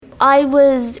I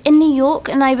was in New York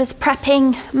and I was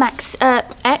prepping Max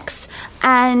X,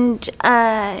 and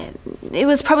it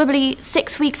was probably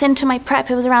 6 weeks into my prep.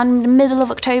 It was around the middle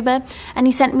of October, and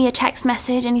he sent me a text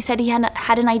message and he said he had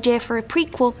an idea for a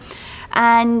prequel,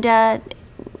 and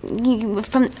we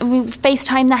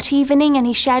FaceTimed that evening, and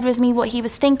he shared with me what he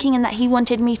was thinking and that he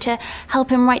wanted me to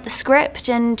help him write the script,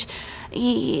 and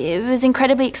it was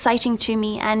incredibly exciting to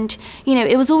me. And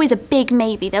it was always a big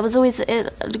maybe. There was always a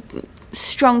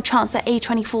strong chance that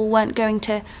A24 weren't going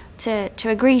to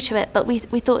agree to it, but we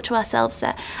thought to ourselves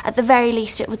that at the very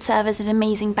least it would serve as an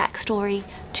amazing backstory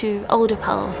to older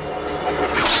Pearl.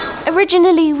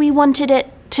 Originally we wanted it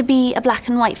to be a black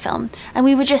and white film, and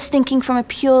we were just thinking from a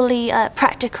purely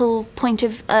practical point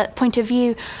of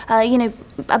view.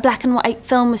 A black and white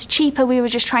film was cheaper. We were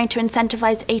just trying to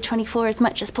incentivize A24 as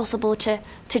much as possible to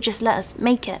just let us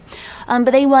make it,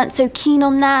 but they weren't so keen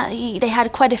on that. They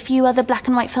had quite a few other black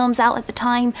and white films out at the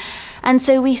time, and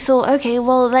so we thought, okay,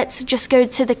 well, let's just go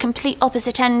to the complete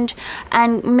opposite end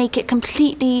and make it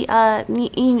completely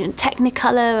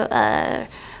Technicolor,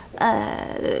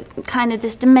 kind of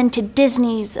this demented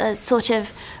Disney sort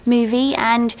of movie,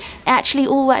 and it actually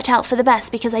all worked out for the best,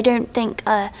 because I don't think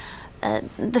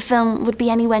the film would be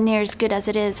anywhere near as good as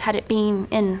it is had it been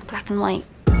in black and white.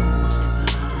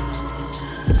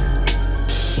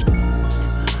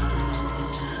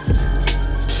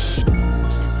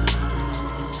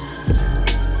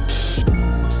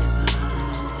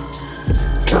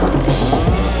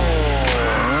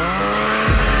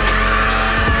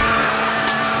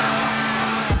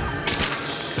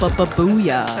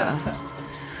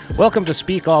 Booyah. Welcome to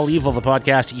Speak All Evil, the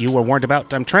podcast you were warned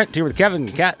about. I'm Trent, here with Kevin,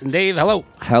 Kat, and Dave. Hello.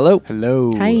 Hello.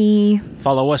 Hello. Hi.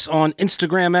 Follow us on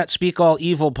Instagram at Speak All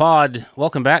Evil Pod.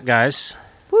 Welcome back, guys.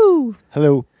 Woo.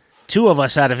 Hello. 2 of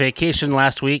us had a vacation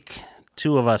last week.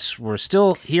 2 of us were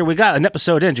still here. We got an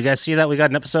episode in. Did you guys see that? We got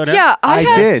an episode in? Yeah, I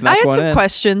did. I had one some in.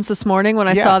 questions this morning when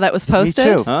I saw that was posted.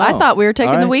 too. I thought we were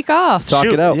taking all the right. week off. Talk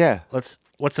Shoot. it out. Yeah.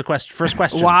 What's the question? First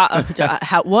question. Wow.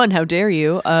 One, how dare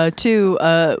you? 2,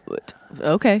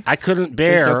 okay. I couldn't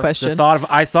There's bear no question. the thought of,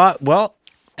 I thought, well,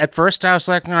 at first I was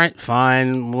like, all right,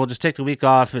 fine. We'll just take the week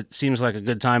off. It seems like a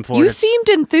good time for it. You It's- seemed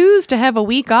enthused to have a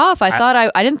week off. I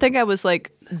didn't think I was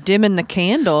like dimming the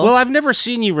candle. Well, I've never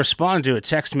seen you respond to a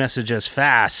text message as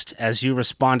fast as you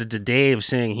responded to Dave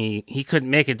saying he couldn't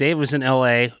make it. Dave was in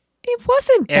L.A. it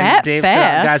wasn't and that Dave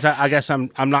fast. said, guys, I guess I'm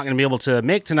not going to be able to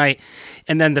make tonight.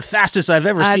 And then the fastest I've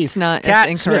ever That's seen. not- Kat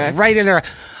it's Smith incorrect. right in there.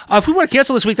 If we want to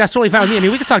cancel this week, that's totally fine with me. I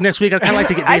mean, we could talk next week. I'd kind of like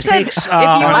to get I Dave's said, takes. if you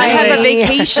on want to have a anything.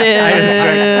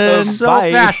 vacation. So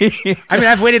Bye. fast. I mean,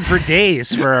 I've waited for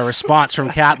days for a response from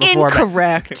Kat before. but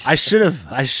Incorrect. I should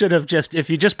have just, if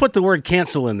you just put the word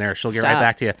cancel in there, she'll get right Stop.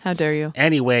 back to you. How dare you?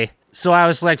 Anyway, so I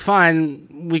was like,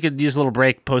 fine, we could use a little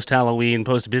break post-Halloween,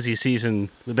 post-busy season.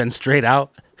 We've been straight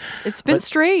out. It's been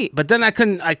straight. But then I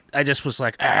couldn't, I just was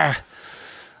like,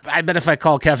 I bet if I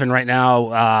call Kevin right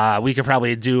now, we could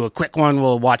probably do a quick one.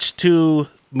 We'll watch 2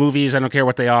 movies, I don't care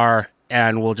what they are,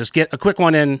 and we'll just get a quick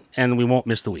one in, and we won't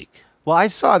miss the week. Well, I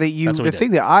saw that That's what we the did.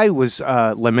 thing that I was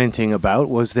lamenting about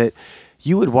was that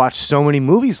you would watch so many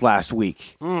movies last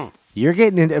week. You're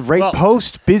getting in Well-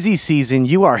 post busy season.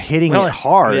 You are hitting Well, it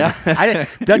hard. I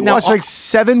You watched like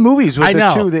 7 movies with I the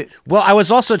know. 2 that. Well, I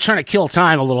was also trying to kill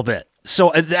time a little bit.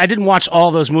 So I didn't watch all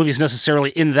those movies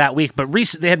necessarily in that week, but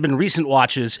they had been recent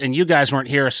watches, and you guys weren't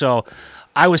here, so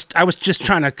I was just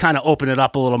trying to kind of open it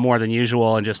up a little more than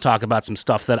usual and just talk about some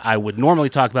stuff that I would normally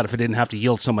talk about if I didn't have to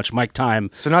yield so much mic time.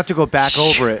 So not to go back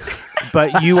over it,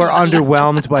 but you were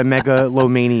underwhelmed by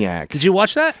Megalomaniac. Did you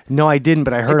watch that? No, I didn't,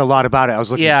 but I heard a lot about it. I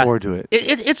was looking forward to it.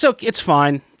 It's okay. It's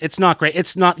fine. It's not great.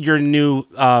 It's not your new.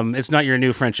 It's not your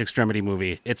new French Extremity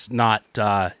movie. It's not.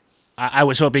 I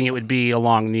was hoping it would be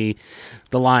along the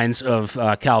lines of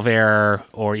Calvaire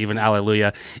or even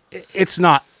Alleluia. It's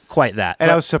not quite that. And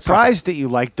but I was surprised that you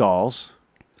liked Dolls.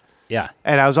 Yeah.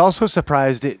 And I was also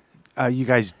surprised that you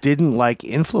guys didn't like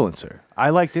Influencer.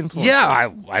 I liked Influencer. Yeah,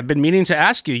 I've been meaning to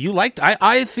ask you. You liked.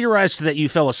 I theorized that you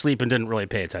fell asleep and didn't really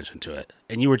pay attention to it,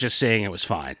 and you were just saying it was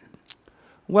fine.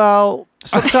 Well,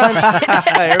 sometimes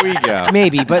There we go.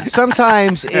 maybe, but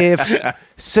sometimes if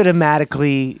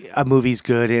cinematically a movie's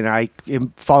good and I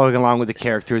am following along with the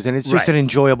characters and it's just Right. an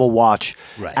enjoyable watch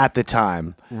Right. at the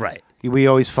time. Right. We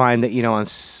always find that, on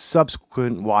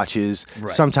subsequent watches, Right.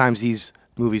 sometimes these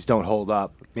movies don't hold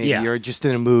up. Maybe Yeah. you're just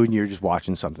in a mood and you're just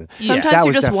watching something. Sometimes That you're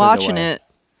was just definitely the watching way. it.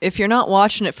 If you're not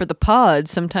watching it for the pod,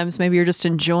 sometimes maybe you're just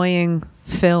enjoying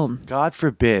film, God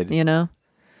forbid. you know?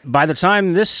 By the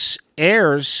time this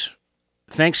airs,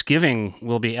 Thanksgiving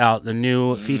will be out, the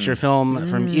new feature film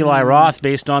from Eli Roth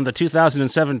based on the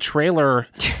 2007 trailer,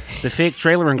 the fake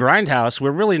trailer in Grindhouse.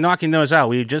 We're really knocking those out.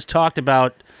 We just talked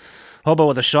about Hobo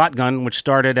with a Shotgun, which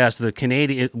started as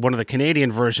one of the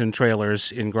Canadian version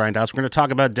trailers in Grindhouse. We're going to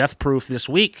talk about Death Proof this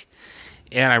week,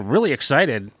 and I'm really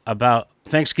excited about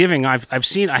Thanksgiving. I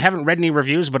haven't read any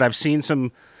reviews, but I've seen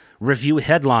some review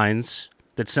headlines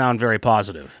that sound very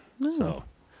positive. So,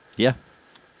 yeah,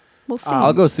 We'll see.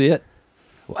 I'll go see it.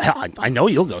 well, I know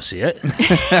you'll go see it.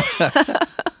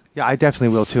 Yeah, I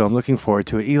definitely will too. I'm looking forward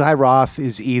to it. Eli Roth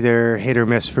is either hit or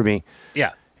miss for me.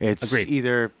 Yeah, It's agreed.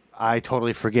 either I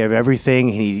totally forgive everything,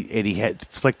 and he had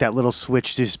flicked that little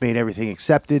switch, just made everything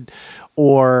accepted,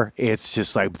 or it's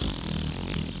just like,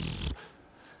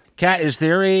 Kat, is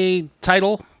there a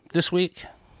title this week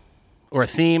or a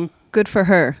theme? Good for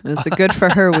her. It was the good for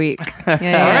her week.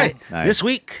 Yeah. All right, Nice. this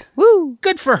week, Woo.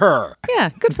 good for her.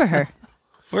 Yeah, good for her.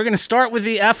 We're going to start with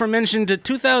the aforementioned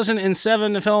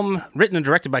 2007 film written and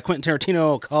directed by Quentin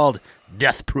Tarantino called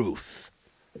Death Proof.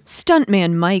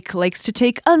 Stuntman Mike likes to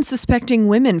take unsuspecting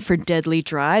women for deadly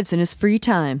drives in his free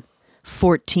time.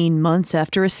 14 months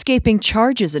after escaping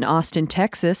charges in Austin,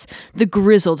 Texas, the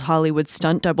grizzled Hollywood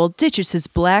stunt double ditches his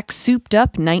black,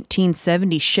 souped-up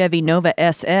 1970 Chevy Nova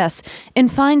SS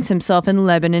and finds himself in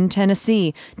Lebanon,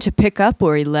 Tennessee, to pick up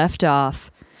where he left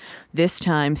off. This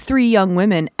time, 3 young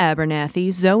women,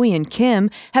 Abernathy, Zoe, and Kim,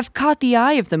 have caught the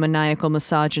eye of the maniacal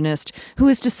misogynist, who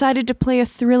has decided to play a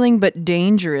thrilling but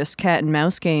dangerous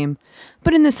cat-and-mouse game.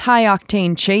 But in this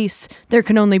high-octane chase, there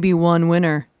can only be one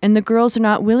winner, and the girls are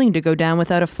not willing to go down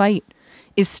without a fight.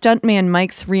 Is stuntman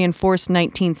Mike's reinforced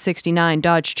 1969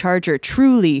 Dodge Charger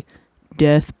truly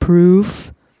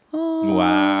death-proof?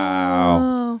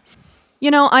 Wow.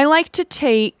 You know, I like to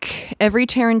take every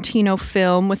Tarantino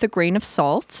film with a grain of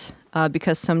salt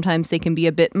because sometimes they can be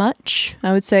a bit much.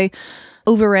 I would say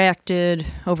overacted,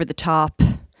 over the top,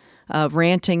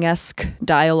 ranting-esque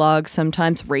dialogue,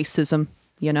 sometimes racism,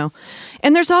 you know.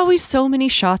 And there's always so many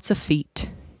shots of feet.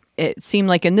 It seemed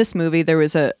like in this movie there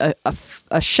was a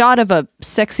shot of a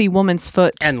sexy woman's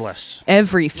foot. Endless.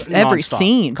 Every Nonstop.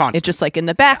 scene. Constant. It's just like in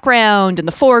the background, in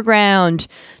the foreground,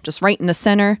 just right in the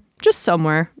center, just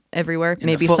somewhere, everywhere.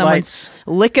 Maybe someone's footlights.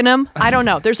 licking them. I don't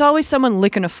know. There's always someone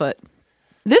licking a foot.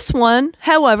 This one,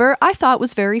 however, I thought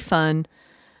was very fun.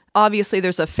 Obviously,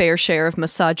 there's a fair share of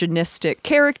misogynistic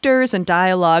characters and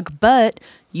dialogue, but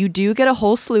you do get a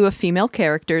whole slew of female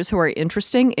characters who are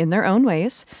interesting in their own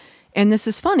ways. And this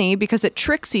is funny because it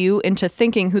tricks you into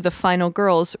thinking who the final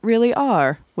girls really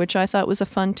are, which I thought was a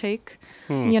fun take,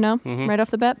 right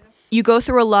off the bat. You go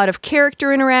through a lot of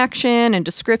character interaction and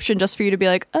description just for you to be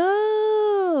like,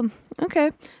 oh,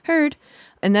 okay, heard.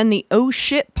 And then the oh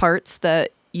shit parts that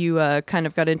you kind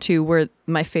of got into were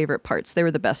my favorite parts. They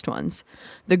were the best ones.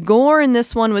 The gore in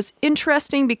this one was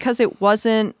interesting because it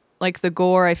wasn't like the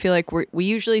gore I feel like we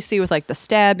usually see with like the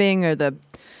stabbing or the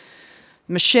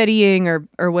macheteing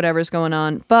or whatever's going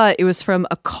on, but it was from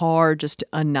a car just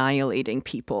annihilating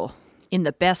people in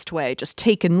the best way, just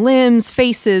taking limbs,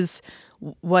 faces,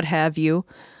 what have you.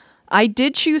 I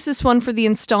did choose this one for the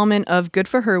installment of Good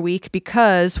for Her Week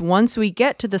because once we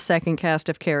get to the second cast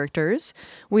of characters,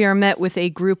 we are met with a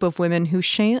group of women who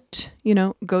shan't,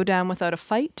 go down without a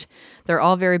fight. They're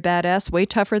all very badass, way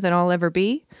tougher than I'll ever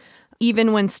be.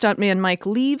 Even when stuntman Mike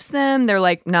leaves them, they're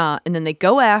like, nah. And then they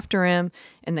go after him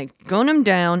and they gun him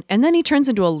down. And then he turns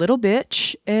into a little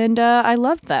bitch. And I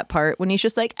loved that part when he's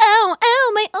just like, ow,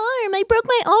 my arm, I broke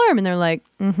my arm. And they're like,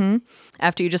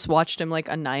 after you just watched him like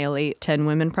annihilate 10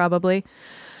 women probably.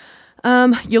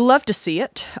 You love to see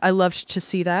it. I loved to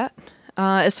see that.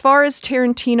 As far as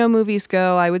Tarantino movies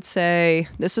go, I would say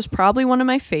this is probably one of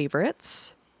my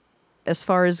favorites. As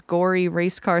far as gory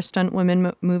race car stunt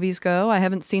women movies go, I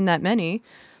haven't seen that many,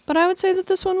 but I would say that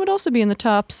this one would also be in the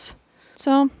tops.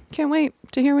 So, can't wait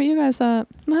to hear what you guys thought.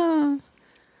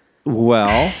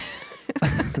 Well,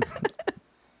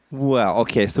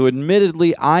 okay. So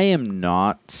admittedly, I am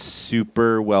not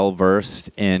super well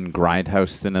versed in grindhouse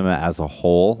cinema as a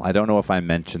whole. I don't know if I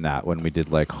mentioned that when we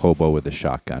did like Hobo with a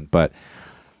Shotgun, but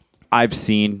I've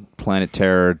seen Planet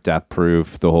Terror, Death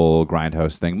Proof, the whole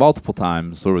grindhouse thing multiple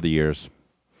times over the years.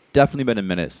 Definitely been a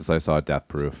minute since I saw Death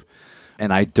Proof.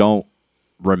 And I don't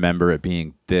remember it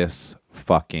being this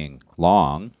fucking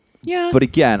long. Yeah. But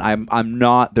again, I'm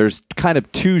not, there's kind of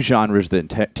two genres that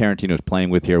Tarantino's playing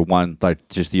with here. One, like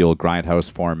just the old grindhouse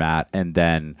format, and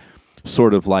then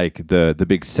sort of like the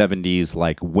big 70s,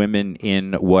 like women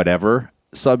in whatever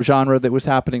subgenre that was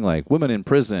happening, like women in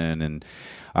prison and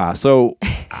so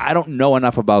I don't know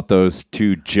enough about those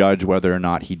to judge whether or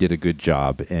not he did a good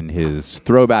job in his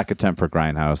throwback attempt for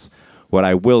Grindhouse. What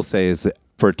I will say is that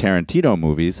for Tarantino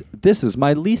movies, this is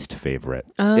my least favorite.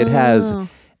 It has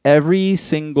every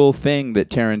single thing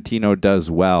that Tarantino does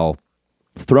well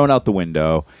thrown out the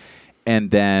window,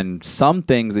 and then some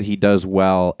things that he does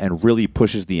well and really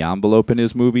pushes the envelope in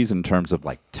his movies in terms of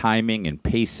like timing and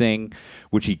pacing,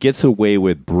 which he gets away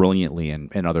with brilliantly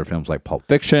in other films like Pulp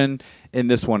Fiction. In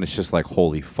this one, it's just like,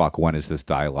 holy fuck, when is this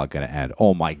dialogue going to end?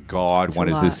 Oh my God, when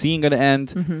is this scene going to end?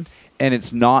 Mm-hmm. And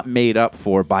it's not made up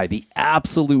for by the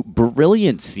absolute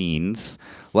brilliant scenes,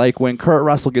 like when Kurt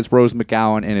Russell gets Rose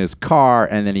McGowan in his car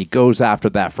and then he goes after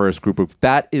that first group of...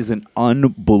 That is an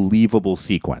unbelievable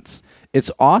sequence.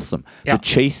 It's awesome. Yeah. The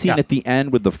chase scene at the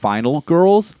end with the final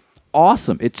girls,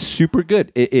 awesome. It's super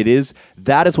good. It is.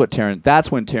 That is what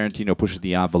that's when Tarantino pushes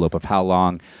the envelope of how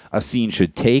long a scene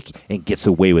should take and gets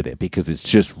away with it, because it's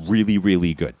just really,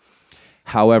 really good.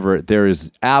 However, there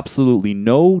is absolutely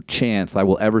no chance I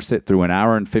will ever sit through an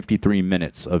hour and 53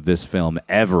 minutes of this film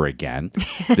ever again.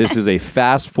 This is a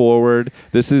fast forward.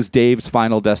 This is Dave's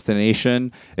Final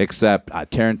Destination, except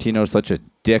Tarantino's such a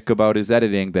dick about his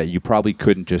editing that you probably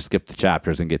couldn't just skip the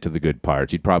chapters and get to the good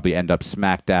parts. You'd probably end up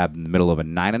smack dab in the middle of a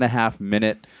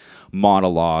 9.5-minute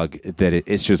monologue that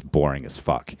it's just boring as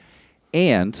fuck.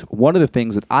 And one of the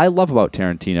things that I love about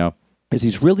Tarantino is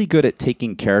he's really good at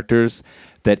taking characters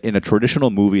that in a traditional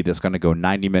movie that's going to go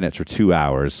 90 minutes or 2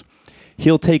 hours,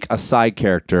 he'll take a side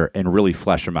character and really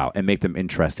flesh them out and make them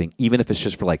interesting, even if it's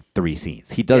just for like 3 scenes.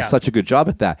 He does such a good job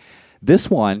at that. This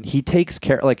one, he takes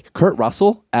care, like Kurt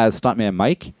Russell as Stuntman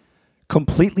Mike,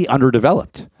 completely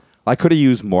underdeveloped. I could have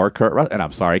used more Kurt Russell, and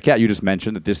I'm sorry, Kat, you just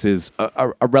mentioned that this is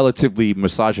a relatively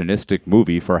misogynistic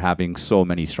movie for having so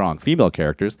many strong female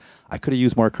characters. I could have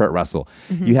used more Kurt Russell.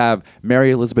 Mm-hmm. You have Mary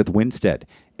Elizabeth Winstead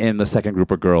in the second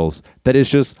group of girls that is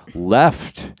just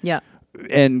left. Yeah.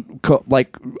 And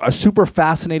like a super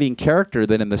fascinating character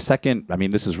that in the second, I mean,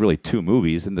 this is really 2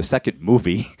 movies. In the second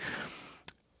movie,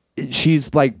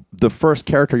 she's like the first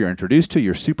character you're introduced to.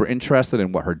 You're super interested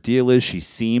in what her deal is. She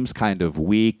seems kind of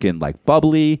weak and like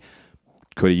bubbly.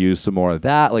 Could have used some more of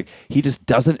that. Like, he just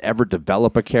doesn't ever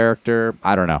develop a character.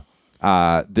 I don't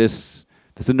know. This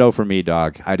is a no for me,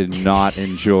 dog. I did not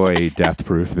enjoy Death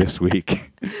Proof this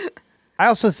week. I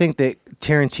also think that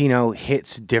Tarantino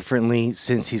hits differently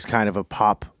since he's kind of a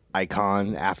pop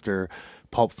icon after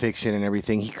Pulp Fiction and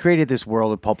everything. He created this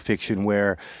world of Pulp Fiction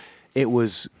where it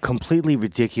was completely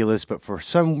ridiculous, but for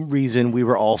some reason we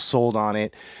were all sold on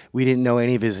it. We didn't know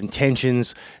any of his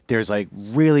intentions. There's like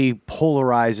really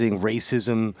polarizing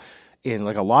racism in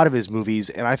like a lot of his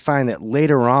movies, and I find that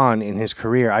later on in his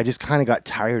career, I just kind of got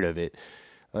tired of it.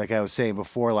 Like I was saying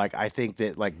before, like I think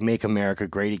that like "Make America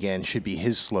Great Again" should be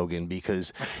his slogan,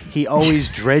 because he always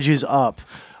dredges up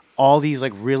all these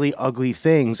like really ugly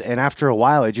things, and after a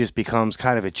while it just becomes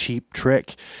kind of a cheap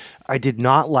trick. I did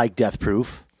not like Death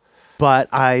Proof,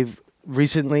 but I've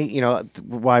recently,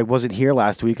 while I wasn't here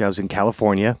last week, I was in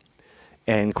California,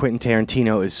 and Quentin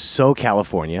Tarantino is so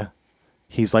California.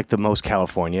 He's like the most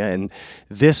California, and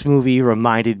this movie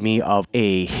reminded me of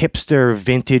a hipster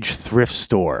vintage thrift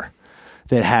store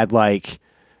that had like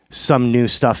some new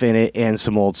stuff in it and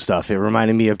some old stuff. It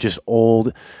reminded me of just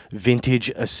old vintage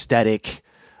aesthetic,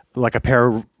 like a pair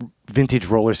of vintage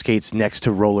roller skates next to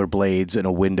rollerblades in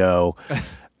a window.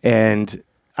 And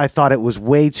I thought it was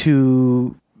way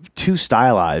too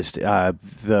stylized.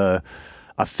 The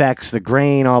effects, the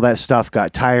grain, all that stuff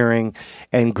got tiring.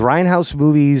 And Grindhouse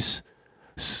movies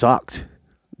sucked.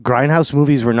 Grindhouse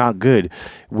movies were not good.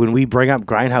 When we bring up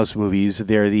Grindhouse movies,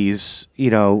 there are these,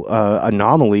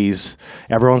 anomalies.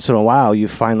 Every once in a while, you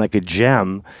find like a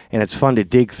gem, and it's fun to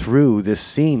dig through this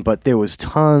scene. But there was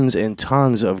tons and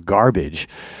tons of garbage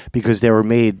because they were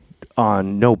made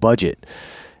on no budget.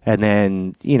 And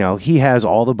then, he has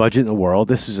all the budget in the world.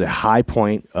 This is a high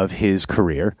point of his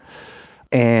career.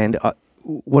 And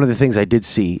one of the things I did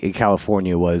see in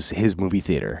California was his movie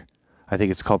theater. I think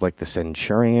it's called like the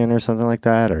Centurion or something like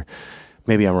that, or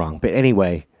maybe I'm wrong. But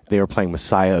anyway, they were playing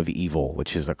Messiah of Evil,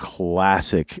 which is a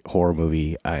classic horror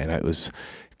movie, and it was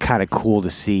kind of cool to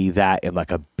see that in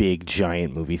like a big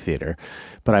giant movie theater.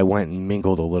 But I went and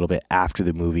mingled a little bit after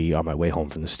the movie on my way home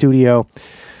from the studio.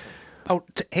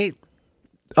 Hey.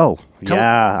 Oh,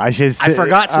 yeah. I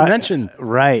forgot to mention.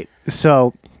 Right.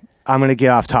 So I'm going to get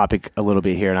off topic a little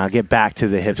bit here, and I'll get back to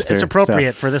the hipster. It's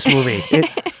appropriate for this movie.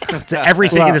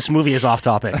 Everything in this movie is off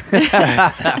topic.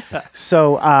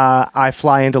 So I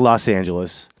fly into Los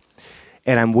Angeles,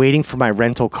 and I'm waiting for my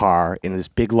rental car in this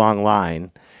big, long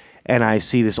line, and I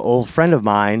see this old friend of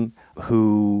mine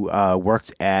who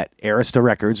worked at Arista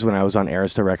Records when I was on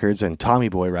Arista Records and Tommy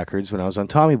Boy Records when I was on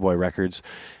Tommy Boy Records.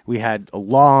 We had a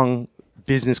long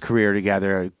business career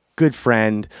together, good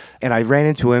friend, and I ran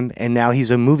into him, and now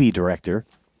he's a movie director.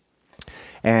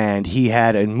 And he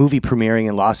had a movie premiering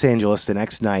in Los Angeles the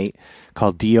next night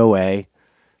called DOA,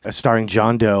 starring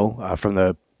John Doe from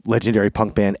the legendary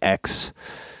punk band X.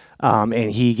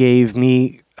 And he gave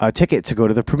me a ticket to go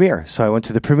to the premiere. So I went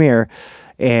to the premiere,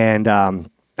 and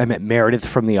I met Meredith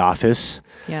from The Office.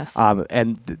 Yes.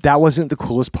 And that wasn't the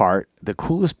coolest part. The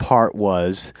coolest part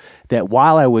was that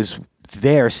while I was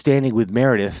there standing with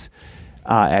Meredith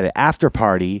at an after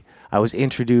party, I was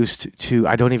introduced to,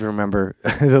 I don't even remember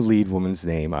the lead woman's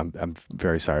name. I'm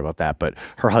very sorry about that, but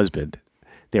her husband.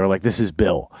 They were like, "This is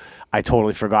Bill." I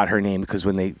totally forgot her name because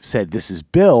when they said, "This is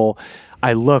Bill,"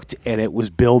 I looked and it was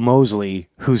Bill Moseley,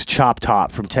 who's Chop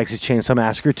Top from Texas Chainsaw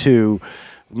Massacre 2,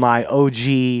 my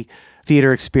OG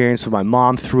theater experience when my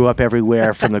mom threw up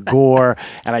everywhere from the gore.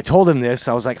 And I told him this.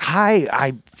 I was like, "Hi,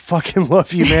 I fucking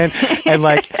love you, man." And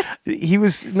like, he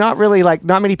was not really like,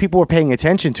 not many people were paying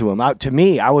attention to him. To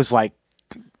me, I was like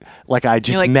I just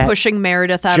You're like met pushing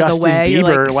Meredith out Justin of the way. Bieber,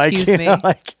 You're like, excuse you me. know,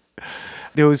 like,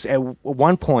 there was at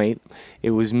one point, it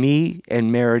was me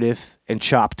and Meredith and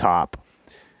Chop Top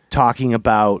talking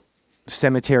about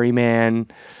Cemetery Man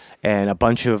and a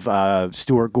bunch of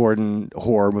Stuart Gordon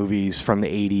horror movies from the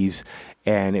 80s.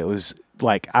 And it was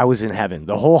like I was in heaven.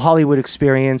 The whole Hollywood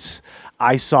experience,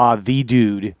 I saw the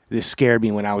dude that scared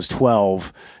me when I was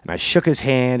 12. And I shook his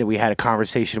hand and we had a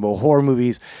conversation about horror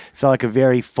movies. Felt like a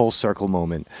very full circle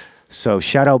moment. So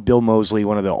shout out Bill Moseley,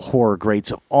 one of the horror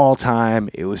greats of all time.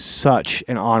 It was such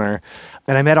an honor.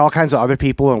 And I met all kinds of other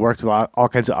people and worked with all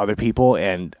kinds of other people.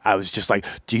 And I was just like,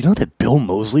 "Do you know that Bill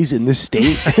Moseley's in this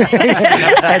state?"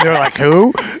 And they're like,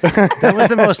 "Who?" That was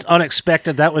the most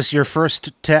unexpected. That was your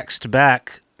first text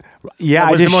back. Yeah,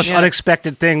 That was I the just, most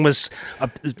unexpected thing was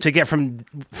to get from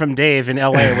Dave in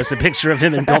L.A. was a picture of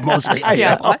him and Bill Moseley. I was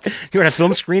Yeah. like, "What? You were at a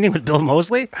film screening with Bill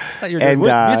Moseley? I thought you were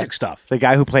doing music stuff." The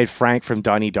guy who played Frank from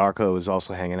Donnie Darko was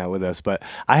also hanging out with us, but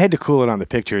I had to cool it on the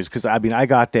pictures because I mean I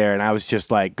got there and I was just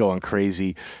like going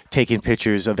crazy, taking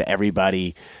pictures of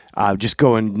everybody, just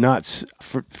going nuts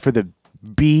for the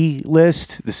B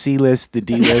list, the C list, the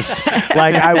D list,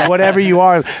 like whatever you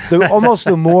are. Almost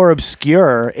the more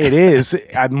obscure it is,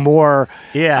 more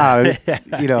Yeah.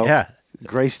 Yeah.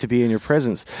 grace to be in your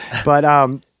presence. But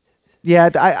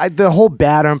yeah, I the whole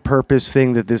bad on purpose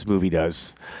thing that this movie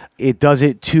does, it does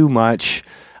it too much.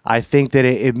 I think that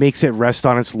it makes it rest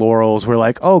on its laurels. We're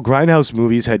like, oh, Grindhouse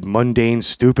movies had mundane,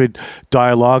 stupid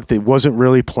dialogue that wasn't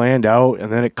really planned out,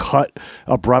 and then it cut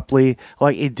abruptly.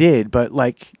 Like, it did, but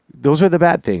like, those are the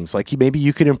bad things. Like, maybe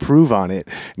you could improve on it.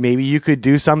 Maybe you could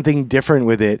do something different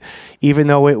with it, even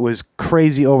though it was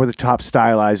crazy over-the-top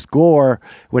stylized gore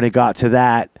when it got to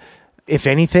that. If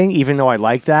anything, even though I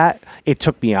like that, it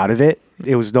took me out of it.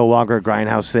 It was no longer a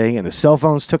Grindhouse thing, and the cell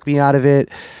phones took me out of it,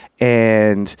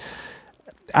 and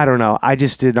I don't know. I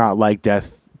just did not like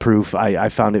Death Proof. I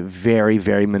found it very,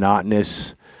 very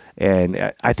monotonous,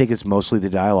 and I think it's mostly the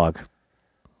dialogue.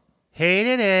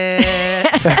 Hated it.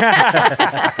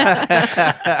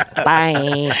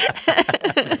 Bye.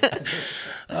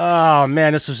 Oh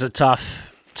man, this was a tough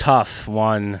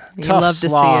one. You Tough love to see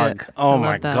slog. it. Oh I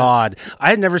my love that. God. I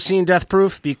had never seen Death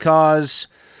Proof because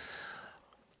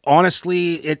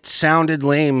honestly, it sounded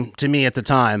lame to me at the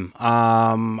time.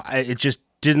 It just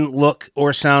didn't look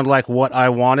or sound like what I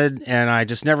wanted, and I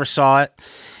just never saw it.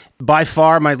 By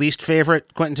far my least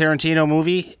favorite Quentin Tarantino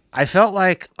movie. I felt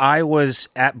like I was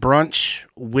at brunch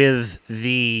with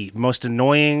the most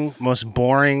annoying, most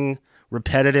boring,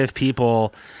 repetitive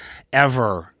people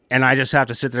ever. And I just have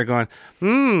to sit there going,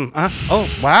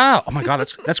 oh, wow. Oh, my God,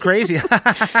 that's crazy.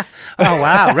 Oh,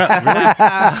 wow. Really?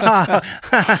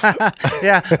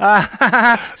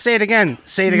 Yeah. Say it again.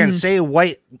 Say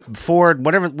White Ford,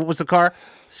 whatever. What was the car?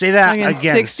 Say that Again, again. Say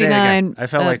it again. 69, I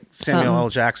felt like Samuel something. L.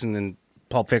 Jackson in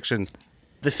Pulp Fiction.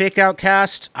 The fake out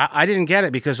cast, I didn't get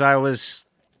it because I was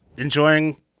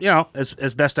enjoying,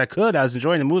 as best I could. I was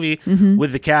enjoying the movie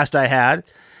with the cast I had.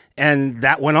 And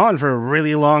that went on for a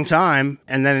really long time.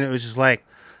 And then it was just like,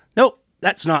 nope,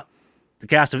 that's not the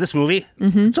cast of this movie.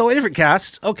 It's a totally different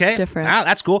cast. Okay. It's different. Ah,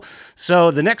 that's cool.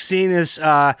 So the next scene is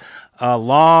a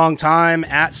long time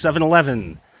at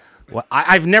 7-Eleven. Well,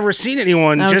 I've never seen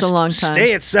anyone That was just a long time.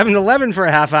 stay at 7-Eleven for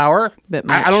a half hour. Bit I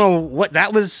much. don't know what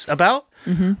that was about.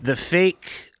 The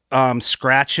fake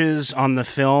scratches on the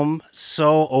film,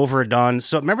 so overdone.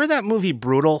 So remember that movie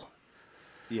Brutal?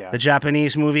 Yeah. The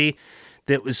Japanese movie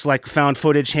that was like found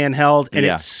footage handheld, and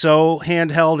Yeah. it's so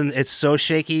handheld and it's so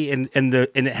shaky, and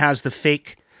it has the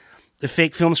fake the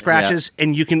fake film scratches,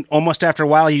 and you can almost after a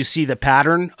while you see the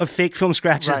pattern of fake film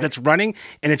scratches that's running,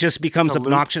 and it just becomes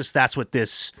obnoxious. That's what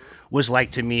this was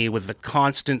like to me, with the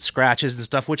constant scratches and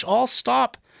stuff, which all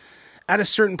stop at a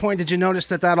certain point. Did you notice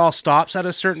that all stops at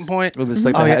a certain point? Well, it's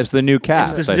like it's the new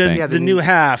cast. It's I think. the new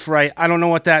half, right? I don't know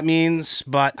what that means,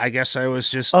 but I guess I was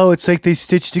just... Oh, it's like they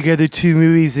stitched together two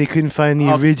movies. They couldn't find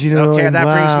the original. Okay, that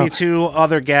wow. brings me to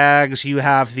other gags. You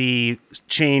have the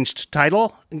changed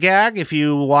title gag. If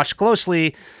you watch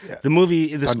closely, the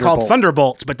movie is called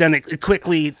Thunderbolts, but then it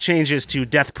quickly changes to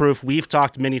Death Proof. We've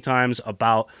talked many times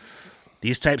about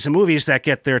these types of movies that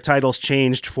get their titles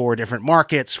changed for different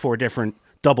markets, for different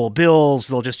double bills.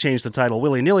 They'll just change the title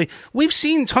willy-nilly. We've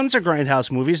seen tons of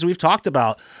Grindhouse movies. We've talked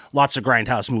about lots of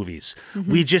Grindhouse movies.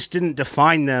 We just didn't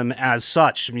define them as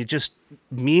such. I mean, it just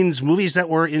means movies that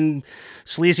were in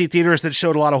sleazy theaters that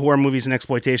showed a lot of horror movies and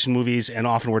exploitation movies and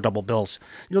often were double bills.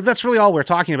 That's really all we're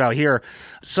talking about here.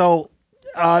 So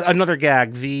another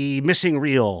gag, the missing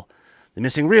reel. The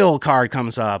missing reel card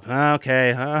comes up.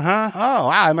 Okay. Oh,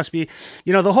 wow. It must be,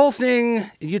 the whole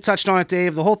thing, you touched on it,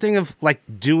 Dave, the whole thing of like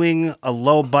doing a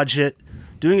low budget,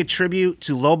 doing a tribute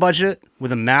to low budget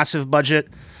with a massive budget.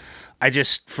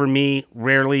 For me,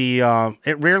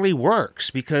 it rarely works,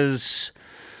 because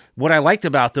what I liked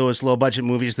about those low budget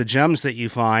movies, the gems that you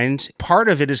find, part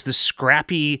of it is the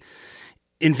scrappy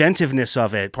inventiveness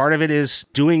of it. Part of it is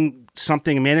doing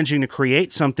something, managing to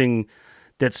create something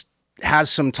that's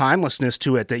has some timelessness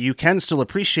to it that you can still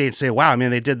appreciate and say, wow, I mean,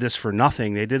 they did this for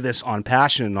nothing. They did this on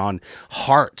passion, on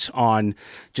heart, on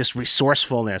just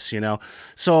resourcefulness,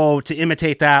 So to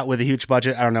imitate that with a huge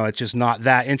budget, I don't know, it's just not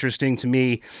that interesting to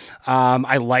me.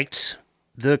 I liked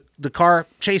the car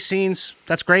chase scenes.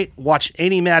 That's great. Watch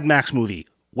any Mad Max movie.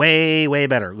 Way, way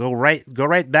better. Go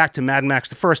right back to Mad Max,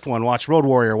 the first one. Watch Road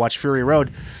Warrior, watch Fury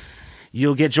Road.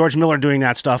 You'll get George Miller doing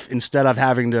that stuff instead of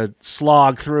having to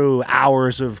slog through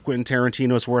hours of Quentin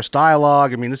Tarantino's worst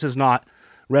dialogue. I mean, this is not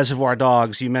Reservoir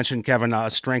Dogs. You mentioned, Kevin, a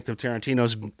strength of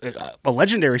Tarantino's, a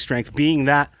legendary strength being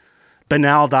that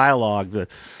banal dialogue, the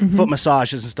foot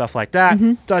massages and stuff like that.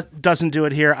 Doesn't do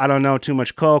it here. I don't know, too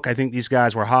much coke. I think these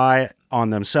guys were high on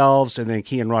themselves. I think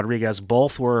he and Rodriguez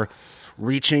both were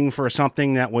reaching for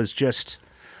something that was just,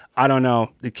 I don't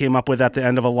know, they came up with at the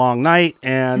end of a long night.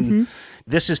 And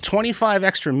this is 25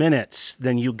 extra minutes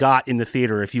than you got in the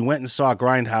theater. If you went and saw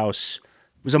Grindhouse,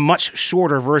 it was a much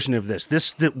shorter version of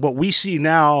this. What we see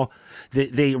now,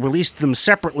 they released them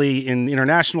separately in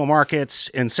international markets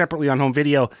and separately on home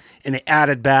video, and they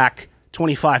added back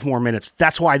 25 more minutes.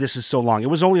 That's why this is so long. It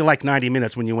was only like 90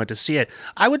 minutes when you went to see it.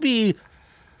 I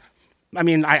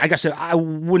guess I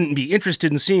wouldn't be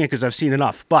interested in seeing it because I've seen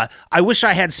enough, but I wish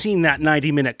I had seen that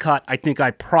 90-minute cut. I think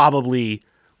I probably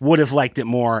would have liked it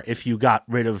more if you got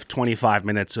rid of 25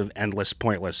 minutes of endless,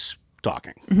 pointless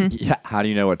talking. Yeah. How do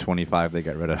you know what 25 they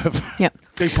got rid of? Yep.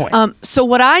 Big point. So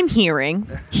what I'm hearing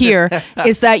here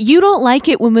is that you don't like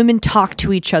it when women talk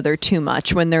to each other too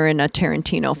much when they're in a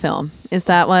Tarantino film. Is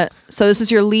that what? So this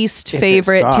is your least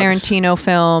favorite Tarantino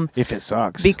film? If it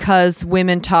sucks. Because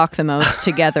women talk the most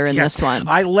together in Yes. this one.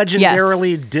 I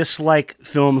legendarily dislike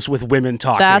films with women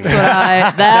talking. That's what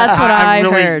I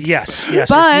heard. Yes.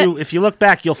 But if you look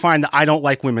back, you'll find that I don't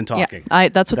like women talking. Yeah,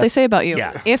 that's what they say about you.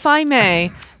 Yeah. If I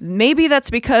may, maybe that's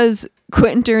because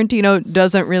Quentin Tarantino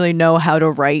doesn't really know how to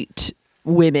write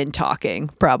women talking,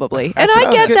 probably. And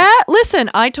I get that.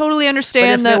 Listen, I totally But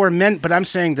understand if that. they were men, but I'm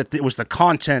saying that it was the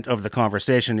content of the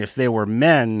conversation. If they were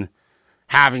men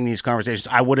having these conversations,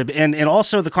 I would have. And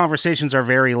also the conversations are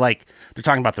very like, they're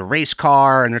talking about the race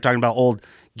car and they're talking about old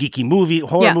geeky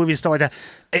horror movies, stuff like that.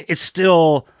 It's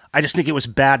still, I just think it was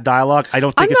bad dialogue. I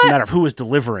don't think it's a matter of who was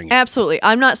delivering it. Absolutely.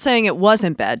 I'm not saying it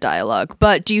wasn't bad dialogue,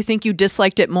 but do you think you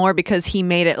disliked it more because he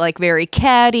made it like very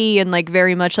catty and like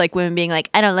very much like women being like,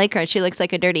 I don't like her. She looks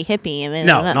like a dirty hippie.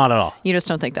 No, not at all. You just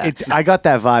don't think that. I got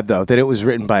that vibe, though, that it was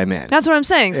written by men. That's what I'm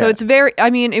saying. So Yeah.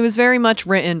 it was very much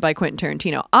written by Quentin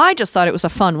Tarantino. I just thought it was a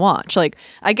fun watch. Like,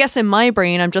 I guess in my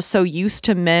brain, I'm just so used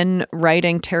to men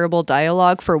writing terrible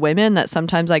dialogue for women that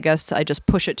sometimes I guess I just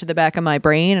push it to the back of my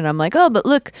brain and I'm like, oh, but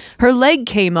look, her leg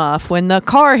came off when the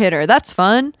car hit her. That's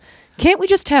fun. Can't we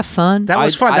just have fun? That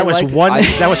was fun. That was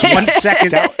 1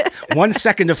 second. 1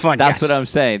 second of fun. That's yes. what I'm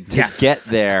saying. To get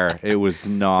there, it was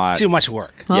not Too much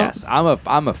work. Yes,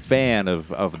 I'm a fan of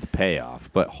the payoff,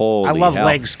 but holy I love hell.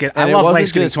 legs get- I And it love wasn't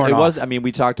legs getting just- torn it was, off. I mean,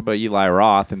 we talked about Eli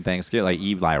Roth and Thanksgiving. Like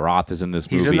Eli Roth is in this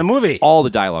movie. He's in the movie. All the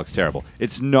dialogue's terrible.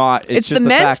 It's not. It's just the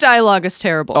men's fact- dialogue is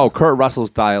terrible. Oh, Kurt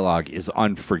Russell's dialogue is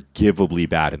unforgivably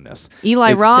bad in this.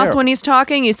 Eli It's Roth, terrible. when he's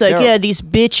talking, he's like, Terrible. yeah, these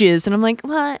bitches. And I'm like,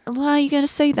 what? Why are you going to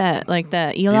say that like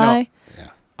that, Eli?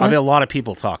 I mean, a lot of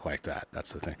people talk like that.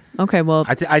 That's the thing. Okay, well,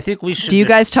 I think we should. do you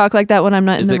guys talk like that when I'm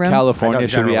not in Is the it room? California? I know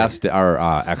Should we generally. ask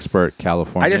our expert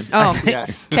Californian? I just Oh,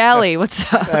 Yes. Callie,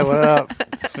 what's up? Hey, what up?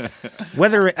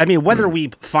 whether we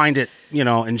find it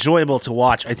enjoyable to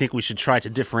watch, I think we should try to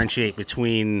differentiate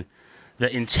between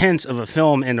the intent of a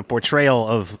film and a portrayal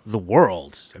of the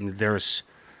world. I mean, there's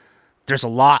a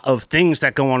lot of things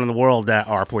that go on in the world that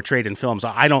are portrayed in films.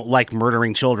 I don't like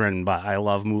murdering children, but I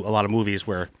love a lot of movies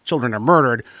where children are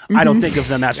murdered. I don't think of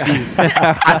them as being.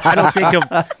 I don't think of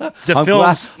the I'm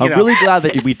films. glad, I'm really glad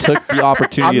that we took the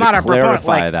opportunity I'm not to a proponent.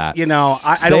 clarify Like, that.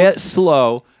 I Say don't. it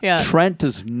slow. Yeah. Trent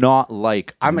does not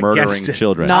like I'm murdering against it.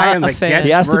 children. Not I am a fan. against.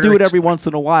 He has to do murdering it every once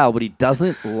in a while, but he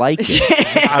doesn't like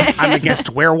it. I'm against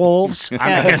werewolves.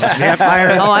 I'm against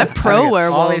vampires. Oh, I'm pro against all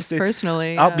werewolves these things.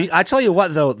 personally. I tell you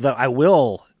what, though, I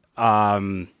will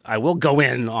go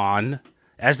in on,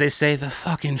 as they say, the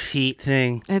fucking feet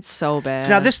thing. It's so bad.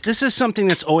 Now, this is something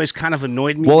that's always kind of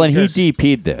annoyed me. Well, and he because-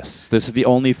 DP'd this. This is the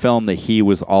only film that he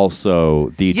was also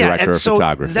the director and of so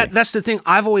photography. that's the thing.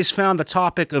 I've always found the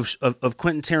topic of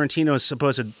Quentin Tarantino's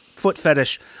supposed foot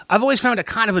fetish. I've always found it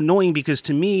kind of annoying because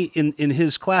to me, in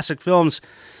his classic films,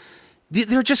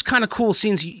 they're just kind of cool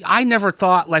scenes. I never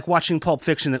thought, like watching Pulp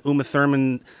Fiction, that Uma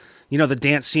Thurman, the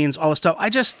dance scenes, all this stuff. I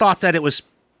just thought that it was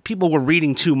people were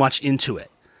reading too much into it.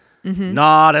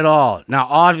 Not at all. Now,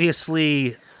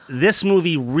 obviously, this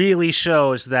movie really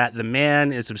shows that the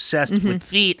man is obsessed with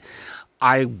feet.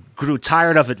 I grew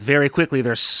tired of it very quickly.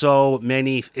 There's so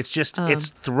many. It's just, it's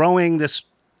throwing this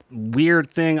weird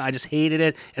thing. I just hated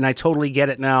it, and I totally get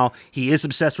it now. He is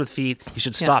obsessed with feet. He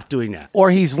should stop doing that.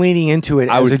 Or he's leaning into it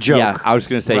I as was a joke. Yeah, I was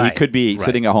going to say he Right, could be right.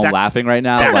 sitting at home That- laughing right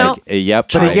now. that- Like, yep.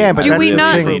 But again, but Do that's we the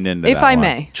not, thing. if I one.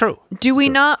 may, True. do we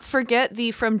not forget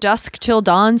the From Dusk Till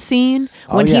Dawn scene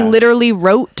when he yeah. literally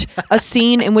wrote a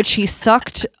scene in which he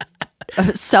sucked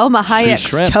Selma Hayek's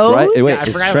shrimp, toes? right? Wait, I it's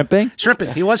forgot- shrimping?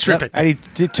 Shrimping. He was shrimping. And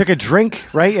he took a drink,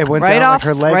 right? It went Right down off, like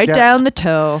her leg. right down the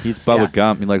toe. He's Bubba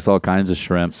Gump. He likes all kinds of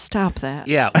shrimp. Stop that.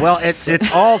 Yeah, well,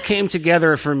 it all came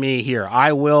together for me here.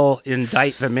 I will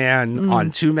indict the man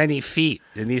on too many feet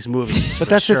in these movies. But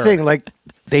that's the thing. Like,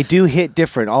 they do hit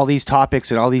different. All these topics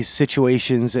and all these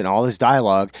situations and all this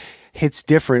dialogue hits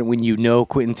different when you know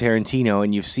Quentin Tarantino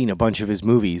and you've seen a bunch of his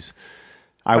movies.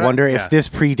 I wonder yeah. if this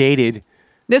predated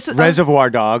This Reservoir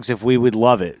Dogs, if we would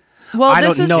love it. Well, I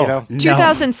this don't was know. No.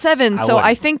 2007, so I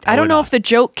wouldn't. think I I don't would know not. if the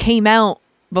joke came out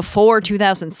before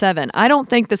 2007. I don't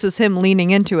think this was him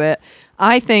leaning into it.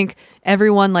 I think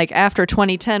everyone like after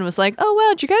 2010 was like, "Oh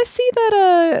wow, did you guys see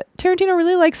that Tarantino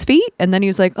really likes feet?" And then he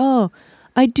was like, "Oh,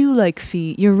 I do like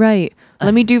feet. You're right.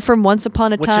 Let me do From Once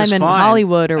Upon a Which Time is in fine.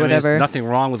 Hollywood or I mean, whatever." There's nothing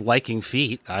wrong with liking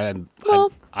feet.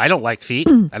 Well- I don't like feet.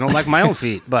 I don't like my own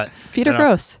feet, but Feet are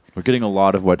gross. We're getting a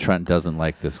lot of what Trent doesn't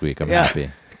like this week. I'm Yeah. happy.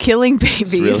 Killing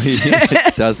It's babies.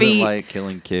 really doesn't Feet. like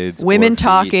killing kids. Women or feet.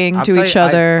 talking I'll to tell each you,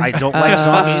 other. I don't like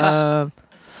zombies.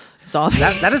 Zombies.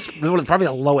 That is probably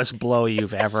the lowest blow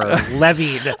you've ever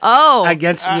levied Oh.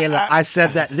 against me. And I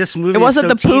said that this movie It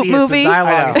wasn't is so the poop tedious, movie? The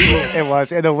dialogue is tedious. It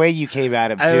was, and the way you came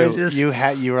at him I was too.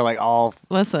 just- You were like all.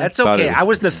 Listen. That's Thought okay. it I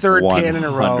was the third pan in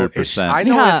a row. 100%. I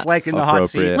know Yeah. what it's like in the hot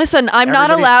seat. Appropriate. Listen, I'm not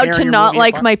Everybody's allowed to tearing your not movie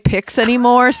like apart. my picks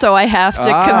anymore, so I have to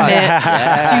commit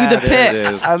to the there it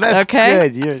picks. is. Oh, that's Okay?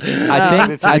 good. You're,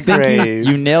 I think grave.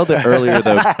 you nailed it earlier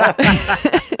though.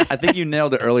 I think you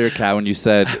nailed it earlier, Kat, when you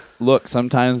said, "Look,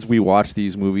 sometimes we watch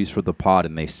these movies for the pod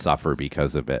and they suffer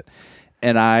because of it."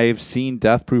 And I've seen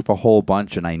Death Proof a whole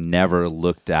bunch, and I never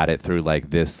looked at it through like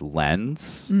this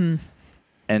lens.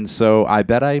 And so I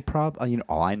bet I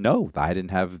I know I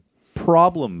didn't have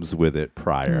problems with it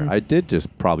prior. I did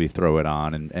just probably throw it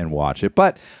on and watch it,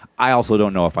 but I also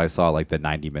don't know if I saw like the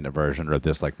 90-minute version or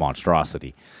this like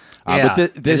monstrosity. Yeah, But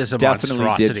it this is a definitely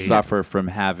monstrosity. did suffer from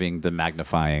having the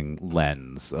magnifying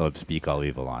lens of Speak All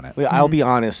Evil on it. Well, I'll be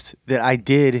honest that I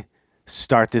did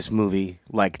start this movie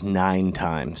like 9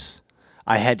 times.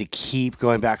 I had to keep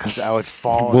going back because I would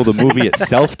fall. Well, the movie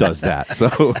itself does that.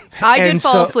 So I did And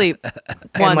fall so- asleep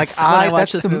and once when I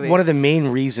watched that's this movie. one of the main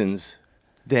reasons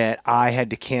that I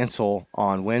had to cancel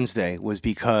on Wednesday was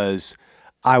because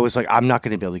I was like, I'm not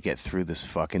going to be able to get through this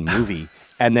fucking movie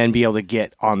and then be able to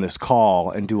get on this call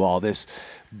and do all this.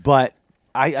 But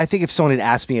I think if someone had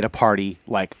asked me at a party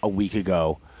like a week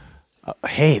ago,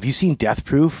 hey, have you seen Death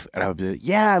Proof? And I would be like,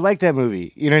 yeah, I like that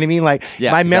movie. You know what I mean? Like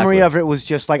Yeah, my memory exactly. of it was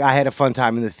just like I had a fun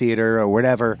time in the theater or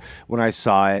whatever when I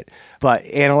saw it. But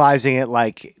analyzing it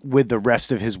like with the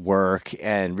rest of his work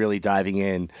and really diving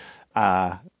in,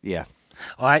 yeah.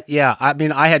 I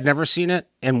mean, I had never seen it,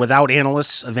 and without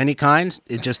analysts of any kind,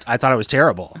 I thought it was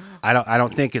terrible. I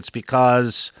don't think it's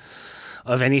because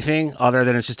of anything other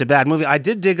than it's just a bad movie. I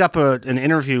did dig up an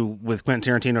interview with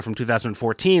Quentin Tarantino from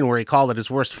 2014 where he called it his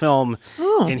worst film,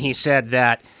 and he said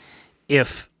that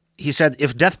if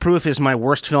Death Proof is my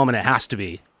worst film, and it has to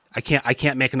be, I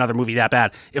can't make another movie that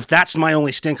bad. If that's my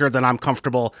only stinker, then I'm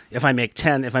comfortable. If I make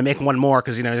 10, if I make one more,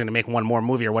 because he's going to make one more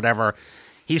movie or whatever,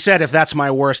 he said if that's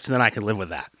my worst, then I can live with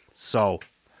that. So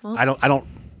I don't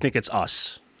think it's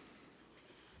us.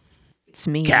 It's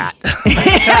me. Cat.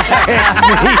 Yeah.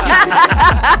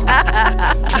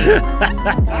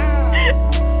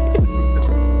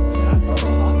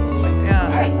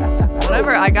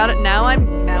 Whatever. I got it. Now I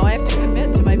have to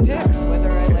commit to my picks,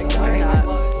 whether I like them or not.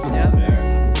 Yeah.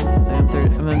 I'm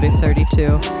gonna be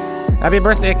 32. Happy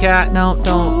birthday, Cat. No,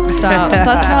 don't stop.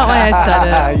 That's not why I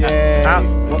said it. Yay.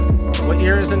 What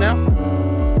year is it now?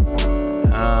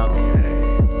 Okay.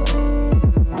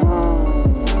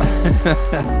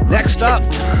 Next up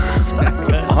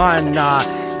on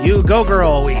You Go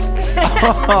Girl Week.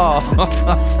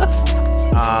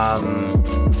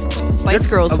 Spice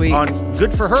Girls Week. On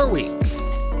Good for Her Week.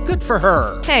 Good for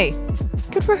her. Hey,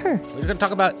 good for her. We're going to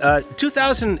talk about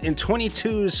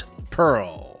 2022's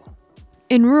Pearl.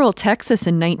 In rural Texas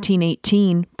in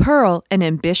 1918, Pearl, an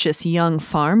ambitious young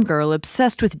farm girl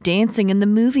obsessed with dancing in the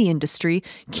movie industry,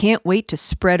 can't wait to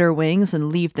spread her wings and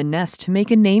leave the nest to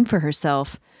make a name for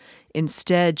herself.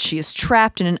 Instead, she is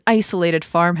trapped in an isolated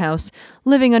farmhouse,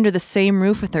 living under the same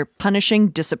roof with her punishing,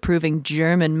 disapproving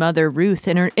German mother Ruth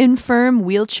and her infirm,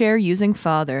 wheelchair-using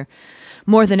father.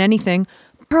 More than anything,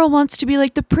 Pearl wants to be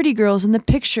like the pretty girls in the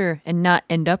picture and not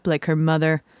end up like her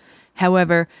mother.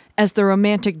 However, as the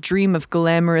romantic dream of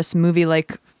glamorous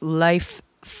movie-like life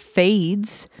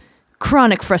fades,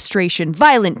 chronic frustration,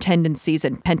 violent tendencies,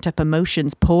 and pent-up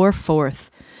emotions pour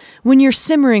forth. When you're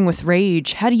simmering with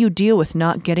rage, how do you deal with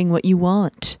not getting what you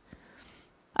want?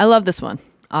 I love this one,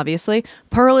 obviously.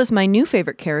 Pearl is my new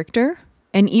favorite character,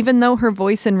 and even though her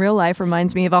voice in real life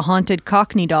reminds me of a haunted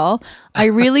Cockney doll, I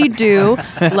really do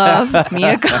love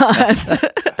Mia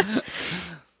Goth.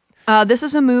 This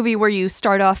is a movie where you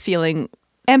start off feeling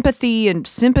empathy and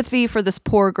sympathy for this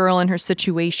poor girl and her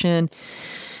situation,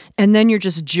 and then you're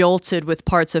just jolted with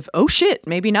parts of, oh shit,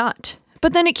 maybe not.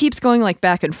 But then it keeps going like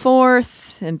back and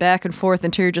forth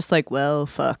until you're just like, well,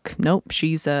 fuck. Nope,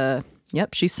 she's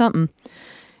something.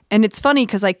 And it's funny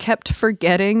because I kept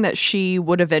forgetting that she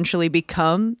would eventually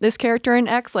become this character in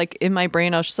X. Like in my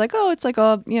brain, I was just like, oh, it's like,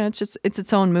 oh, you know, it's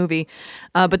its own movie.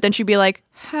 But then she'd be like,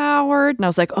 Howard. And I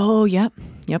was like, oh, yep,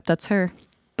 that's her.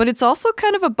 But it's also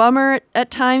kind of a bummer at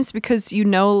times because you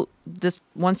know this,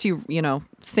 once you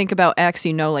think about X,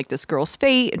 you know, like this girl's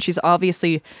fate, and she's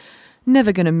obviously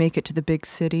never going to make it to the big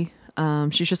city.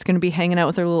 She's just going to be hanging out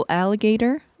with her little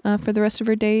alligator for the rest of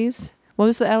her days. What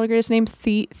was the alligator's name?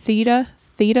 Theta,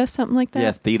 something like that?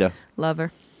 Yeah, Theta. Love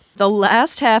her. The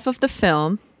last half of the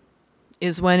film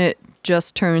is when it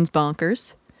just turns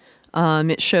bonkers.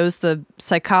 It shows the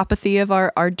psychopathy of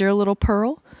our dear little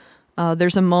Pearl.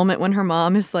 There's a moment when her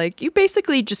mom is like, you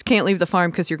basically just can't leave the farm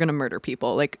because you're going to murder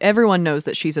people. Like, everyone knows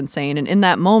that she's insane. And in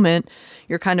that moment,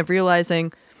 you're kind of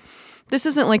realizing this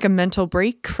isn't like a mental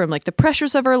break from like the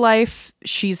pressures of her life.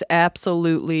 She's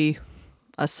absolutely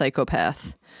a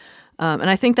psychopath. And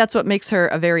I think that's what makes her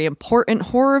a very important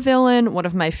horror villain, one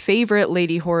of my favorite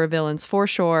lady horror villains for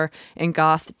sure. And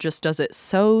Goth just does it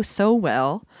so, so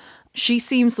well. She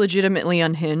seems legitimately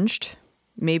unhinged,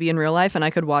 maybe in real life, and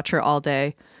I could watch her all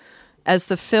day. As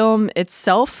the film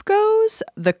itself goes,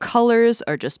 the colors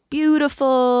are just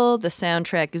beautiful. The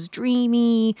soundtrack is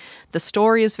dreamy. The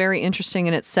story is very interesting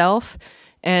in itself.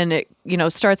 And it,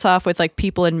 starts off with like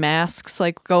people in masks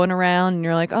like going around, and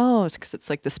you're like, oh, it's because it's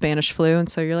like the Spanish flu. And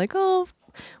so you're like, oh,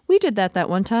 we did that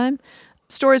one time.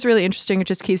 The story is really interesting. It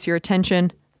just keeps your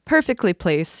attention. Perfectly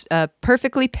placed,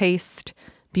 perfectly paced,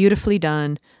 beautifully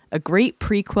done. A great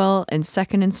prequel and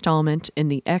second installment in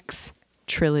the X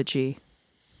trilogy.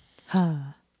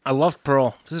 I love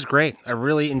Pearl. This is great. I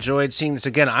really enjoyed seeing this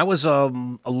again. I was a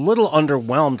little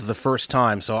underwhelmed the first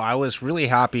time, so I was really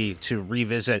happy to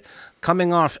revisit.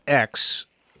 Coming off X,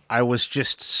 I was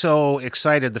just so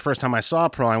excited the first time I saw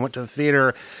Pearl. I went to the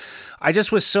theater. I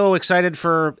just was so excited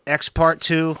for X Part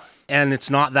 2, and it's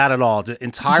not that at all.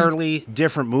 Entirely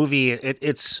different movie.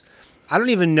 It's I don't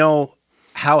even know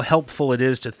how helpful it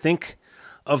is to think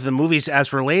of the movies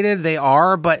as related. They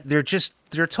are, but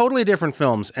they're totally different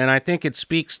films. And I think it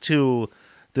speaks to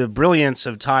the brilliance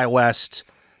of Ty West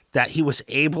that he was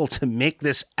able to make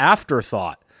this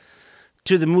afterthought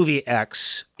to the movie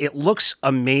X. It looks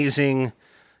amazing.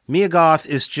 Mia Goth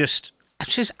is just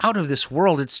she's out of this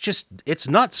world. It's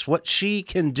nuts what she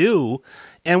can do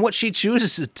and what she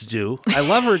chooses to do. I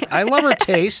love her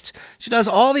taste. She does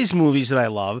all these movies that I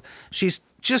love. She's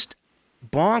just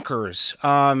bonkers.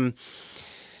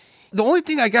 The only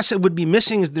thing I guess it would be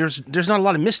missing is there's not a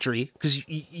lot of mystery because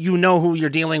you know who you're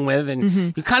dealing with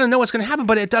and you kind of know what's going to happen,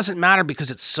 but it doesn't matter because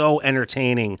it's so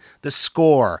entertaining. The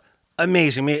score,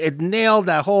 amazing. I mean, it nailed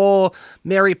that whole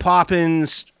Mary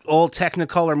Poppins old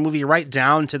Technicolor movie right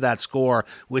down to that score,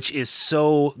 which is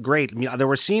so great. I mean, there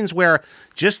were scenes where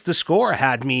just the score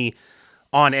had me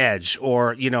on edge,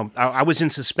 or I was in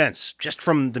suspense just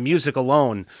from the music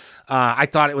alone. I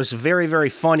thought it was very, very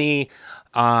funny.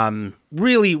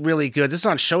 Really, really good. This is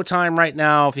on Showtime right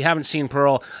now. If you haven't seen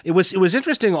Pearl, it was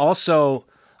interesting. Also,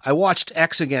 I watched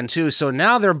X again too. So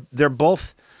now they're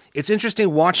both. It's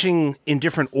interesting watching in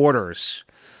different orders.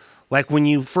 Like when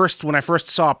I first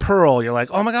saw Pearl, you're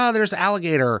like, oh my God, there's the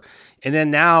alligator. And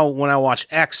then now when I watch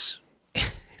X,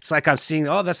 it's like I'm seeing,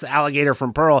 oh, that's the alligator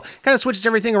from Pearl. Kind of switches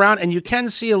everything around, and you can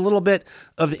see a little bit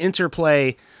of the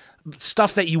interplay,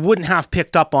 stuff that you wouldn't have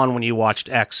picked up on when you watched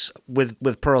X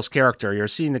with Pearl's character. You're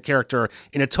seeing the character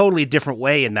in a totally different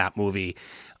way in that movie.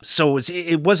 So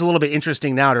it was a little bit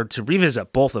interesting now to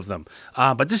revisit both of them.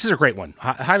 But this is a great one.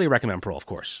 Highly recommend Pearl, of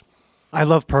course. I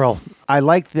love Pearl. I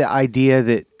like the idea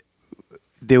that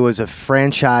there was a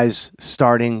franchise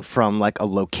starting from like a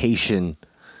location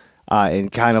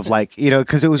and kind of like,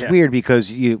 because it was weird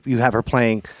because you have her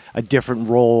playing a different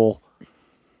role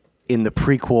in the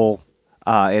prequel.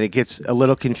 And it gets a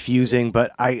little confusing,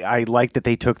 but I like that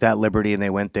they took that liberty and they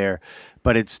went there.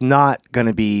 But it's not going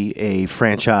to be a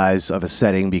franchise of a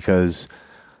setting because,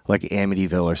 like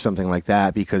Amityville or something like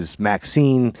that, because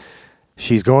Maxine,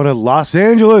 she's going to Los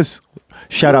Angeles.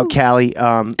 Shout out Cali.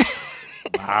 Wow,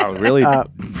 really,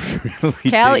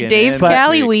 Cali, Dave's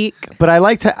Cali week. But I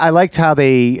liked how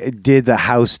they did the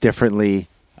house differently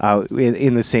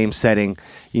in the same setting.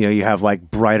 You have like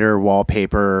brighter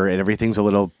wallpaper and everything's a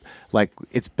little like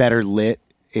it's better lit.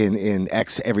 In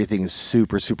X, everything is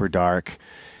super, super dark.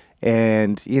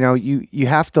 And, you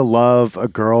have to love a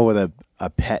girl with a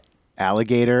pet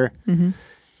alligator. Mm-hmm.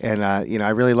 And, I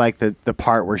really like the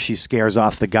part where she scares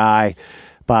off the guy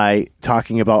by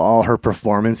talking about all her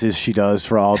performances she does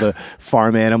for all the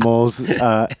farm animals.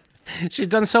 She's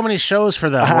done so many shows for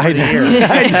them over the years.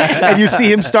 And you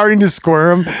see him starting to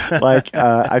squirm. Like,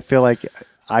 I feel like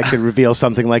I could reveal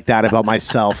something like that about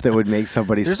myself that would make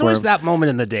somebody There's squirm. always that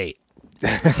moment in the date.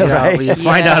 Right? Where you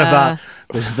find out about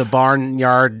the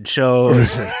barnyard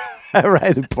shows.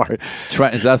 Right, the part.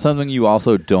 Trent, is that something you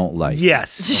also don't like?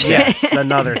 Yes,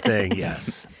 another thing,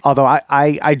 yes. Although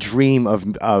I dream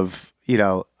of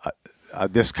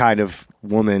this kind of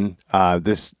woman,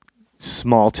 this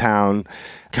small town,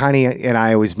 Connie and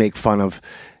I always make fun of.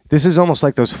 This is almost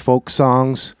like those folk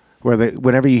songs where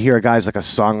whenever you hear a guy's like a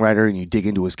songwriter and you dig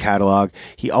into his catalog,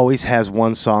 he always has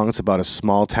one song that's about a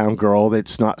small town girl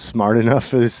that's not smart enough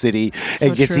for the city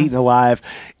and gets eaten alive.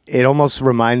 It almost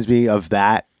reminds me of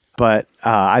that. But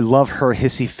I love her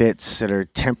hissy fits and her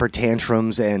temper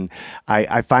tantrums, and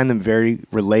I find them very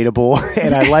relatable.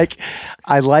 And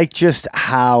I like just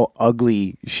how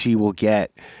ugly she will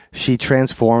get. She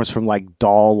transforms from like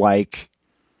doll-like,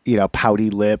 pouty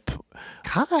lip,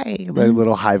 hi, the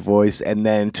little high voice, and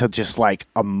then to just like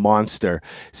a monster.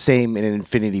 Same in an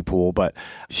infinity pool, but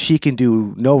she can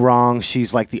do no wrong.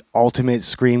 She's like the ultimate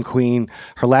scream queen.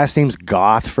 Her last name's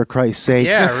Goth, for Christ's sake.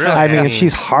 Yeah, really. I mean,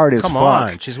 she's hard as fuck. Come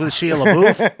on, she's with Shia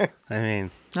LaBeouf. I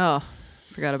mean, Oh,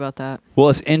 forgot about that. Well,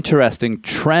 it's interesting.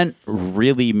 Trent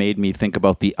really made me think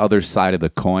about the other side of the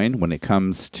coin when it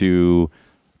comes to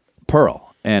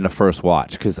Pearl and a first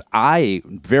watch, because I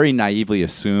very naively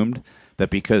assumed that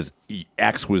because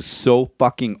X was so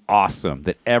fucking awesome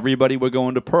that everybody would go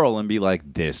into Pearl and be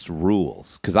like, this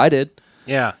rules. Because I did.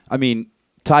 yeah. I mean,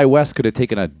 Ty West could have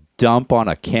taken a dump on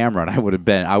a camera and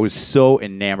I was so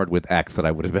enamored with X that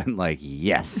I would have been like,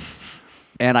 yes.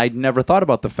 And I never thought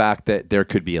about the fact that there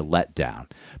could be a letdown.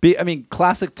 I mean,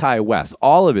 classic Ty West,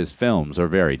 all of his films are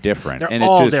very different. They're and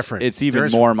all different. It's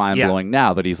even more mind-blowing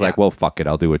now that he's like, well, fuck it,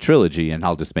 I'll do a trilogy and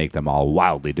I'll just make them all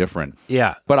wildly different.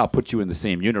 Yeah. But I'll put you in the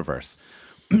same universe.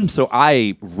 So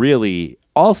I really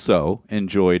also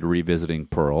enjoyed revisiting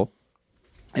Pearl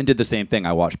and did the same thing.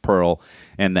 I watched Pearl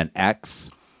and then X.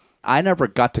 I never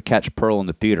got to catch Pearl in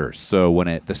the theaters. So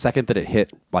when the second that it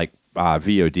hit like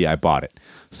VOD, I bought it.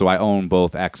 So I own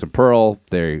both X and Pearl.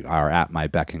 They are at my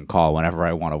beck and call whenever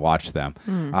I want to watch them.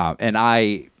 And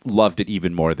I loved it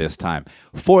even more this time.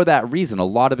 For that reason, a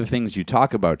lot of the things you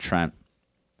talk about, Trent,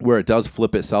 where it does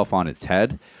flip itself on its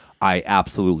head, I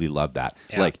absolutely love that.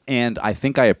 Yeah. And I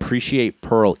think I appreciate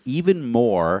Pearl even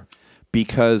more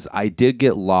because I did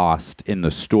get lost in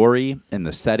the story, in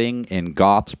the setting, in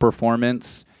Goth's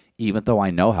performance, even though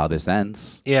I know how this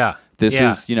ends. Yeah. This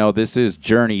Yeah. is, this is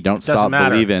Journey, Don't Doesn't Stop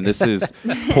matter. Believing. This is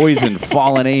Poison,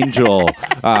 Fallen Angel,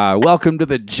 Welcome to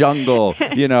the Jungle,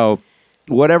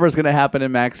 whatever's going to happen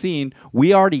in Maxine.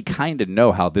 We already kind of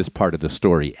know how this part of the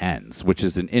story ends, which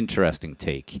is an interesting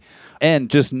take. And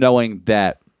just knowing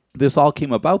that this all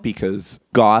came about because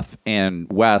Goth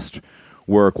and West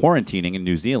were quarantining in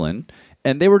New Zealand,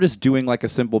 and they were just doing like a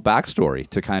simple backstory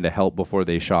to kind of help before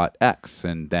they shot X.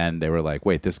 And then they were like,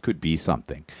 wait, this could be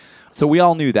something. So we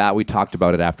all knew that. We talked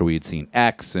about it after we had seen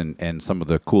X, and some of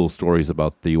the cool stories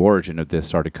about the origin of this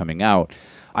started coming out.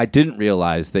 I didn't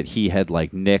realize that he had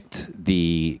like nicked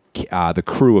the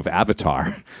crew of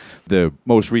Avatar. The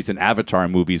most recent Avatar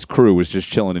movie's crew was just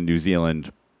chilling in New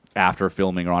Zealand after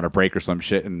filming or on a break or some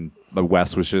shit, and the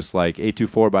West was just like,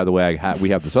 A24, by the way, we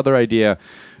have this other idea.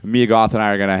 Mia Goth and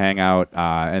I are going to hang out,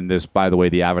 and this, by the way,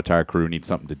 the Avatar crew needs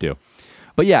something to do.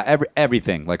 But yeah,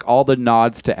 everything, like all the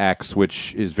nods to X,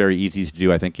 which is very easy to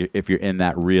do, I think, if you're in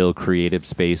that real creative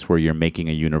space where you're making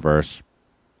a universe,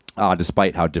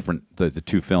 despite how different the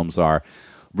two films are.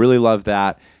 Really love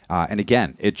that. And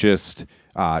again, it just,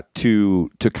 to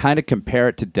kind of compare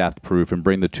it to Death Proof and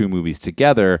bring the two movies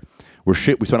together, we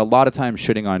spent a lot of time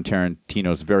shitting on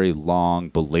Tarantino's very long,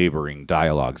 belaboring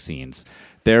dialogue scenes.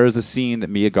 There is a scene that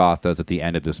Mia Goth does at the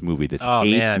end of this movie that's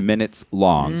 8 minutes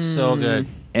long. So good.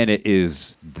 And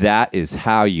that is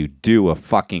how you do a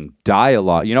fucking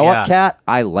dialogue. You know what, Kat?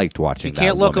 I liked watching that. You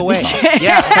can't look woman away. talk.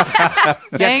 Yeah.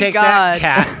 Thank that, God.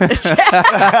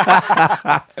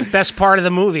 Cat. Best part of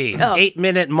the movie.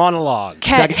 8-minute monologue.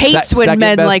 Cat hates when second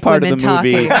men best like part of women the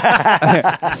movie-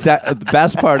 talking. The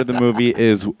best part of the movie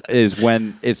is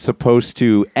when it's supposed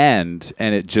to end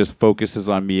and it just focuses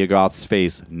on Mia Goth's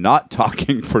face not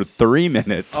talking for 3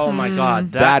 minutes. Oh my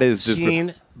God. That is just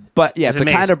scene. But yeah, It's to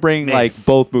kind amazing. of bring Amazing. like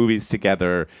both movies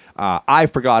together, I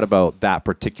forgot about that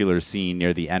particular scene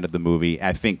near the end of the movie.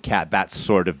 I think, Kat, that's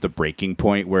sort of the breaking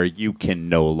point where you can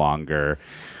no longer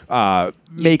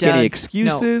make any done.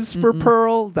 excuses for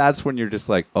Pearl. That's when you're just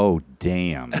like, oh,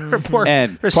 damn. And her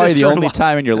probably the sister-in-law. only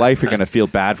time in your life you're going to feel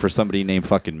bad for somebody named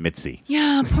fucking Mitzi.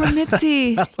 Yeah, poor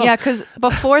Mitzi. Yeah, because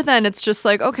before then it's just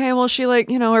like, okay, well, she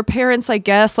her parents, I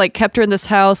guess, kept her in this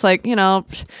house,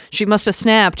 she must have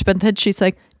snapped. But then she's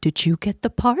like, did you get the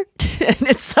part? And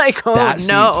it's like, oh, That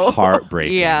no. seems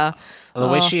heartbreaking. Yeah. The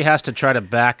way she has to try to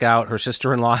back out, her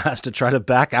sister-in-law has to try to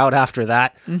back out after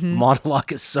that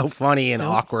monologue is so funny and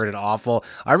awkward and awful.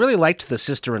 I really liked the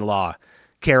sister-in-law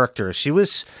character. She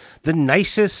was the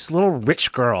nicest little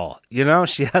rich girl.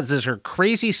 She has her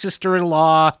crazy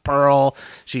sister-in-law, Pearl.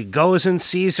 She goes and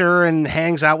sees her and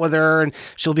hangs out with her, and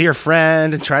she'll be her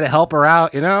friend and try to help her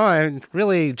out, and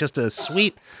really just a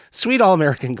sweet, sweet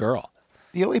all-American girl.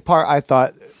 The only part I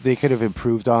thought they could have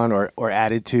improved on or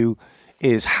added to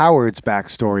is Howard's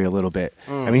backstory a little bit.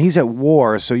 I mean, he's at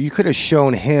war, so you could have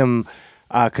shown him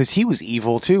because he was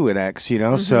evil too in X,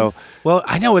 So Well,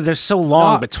 I know there's so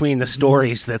long between the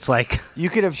stories that's like... you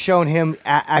could have shown him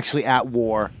actually at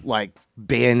war, like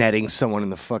bayoneting someone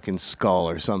in the fucking skull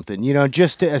or something,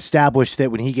 just to establish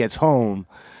that when he gets home,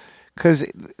 because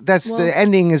the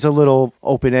ending is a little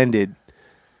open-ended.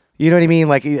 You know what I mean?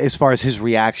 Like as far as his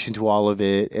reaction to all of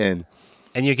it, and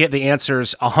you get the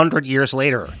answers 100 years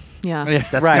later. Yeah.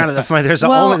 That's Right. kind of the fun. There's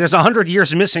 100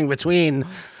 years missing between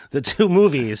the two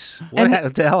movies.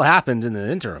 What the hell happened in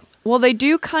the interim? Well, they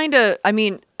do kind of,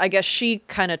 I guess she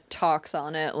kind of talks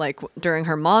on it, during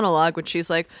her monologue, when she's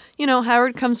like,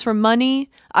 Howard comes from money.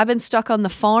 I've been stuck on the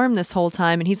farm this whole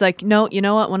time. And he's like, no, you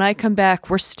know what? When I come back,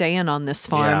 we're staying on this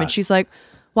farm. Yeah. And she's like,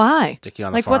 why? Stick you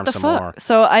on the farm what the some fuck? more.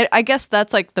 So I guess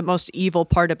that's the most evil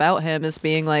part about him is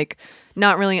being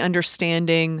not really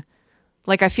understanding.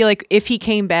 I feel like if he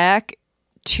came back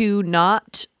to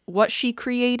not what she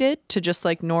created, to just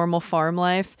normal farm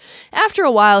life, after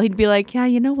a while he'd be like, yeah,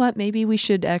 you know what? Maybe we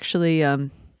should actually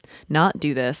not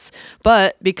do this.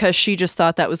 But because she just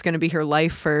thought that was going to be her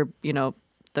life for,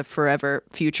 the forever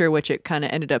future, which it kind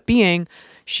of ended up being,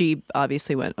 she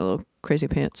obviously went a little crazy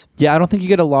pants. Yeah, I don't think you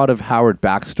get a lot of Howard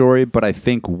backstory, but I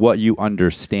think what you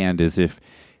understand is if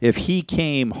he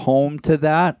came home to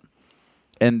that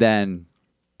and then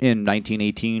in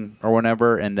 1918 or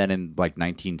whenever, and then in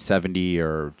 1970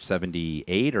 or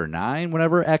 78 or 9,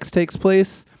 whenever X takes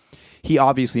place, he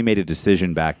obviously made a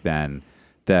decision back then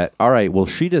that, all right, well,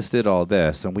 she just did all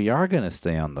this, and we are going to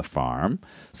stay on the farm.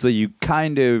 So you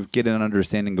kind of get an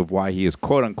understanding of why he is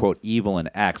quote unquote evil in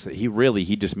X.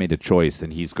 He just made a choice,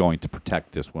 and he's going to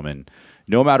protect this woman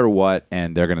no matter what,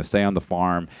 and they're going to stay on the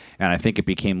farm. And I think it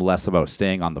became less about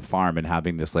staying on the farm and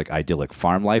having this like idyllic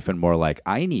farm life, and more like,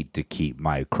 I need to keep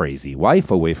my crazy wife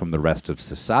away from the rest of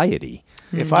society.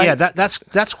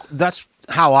 That's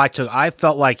how I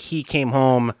felt like he came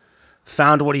home,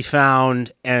 found what he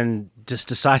found, and just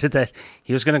decided that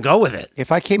he was going to go with it.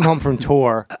 If I came home from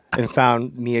tour and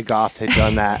found Mia Goth had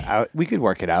done that, we could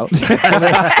work it out.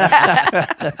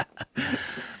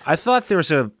 I thought there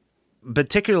was a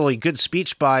particularly good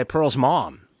speech by Pearl's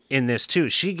mom in this too.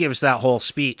 She gives that whole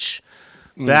speech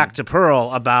back to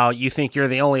Pearl about, you think you're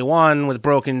the only one with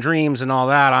broken dreams and all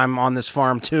that. I'm on this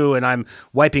farm too, and I'm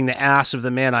wiping the ass of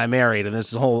the man I married,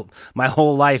 and my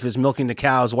whole life is milking the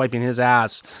cows, wiping his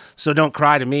ass. So don't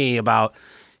cry to me about,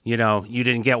 you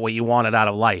didn't get what you wanted out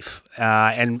of life.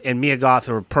 And Mia Goth,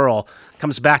 or Pearl,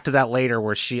 comes back to that later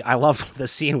where I love the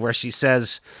scene where she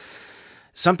says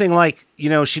something like,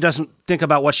 she doesn't think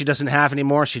about what she doesn't have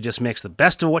anymore. She just makes the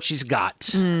best of what she's got.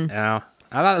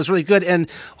 I thought it was really good. And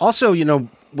also,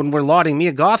 when we're lauding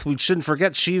Mia Goth, we shouldn't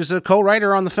forget she was a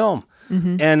co-writer on the film.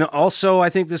 And also, I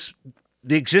think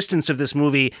the existence of this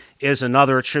movie is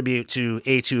another tribute to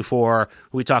A24,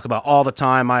 who we talk about all the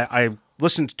time. I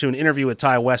listened to an interview with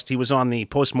Ty West. He was on the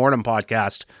Postmortem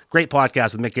podcast. Great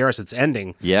podcast with Mick Garris. It's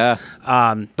ending. Yeah.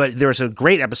 But there was a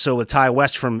great episode with Ty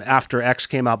West from after X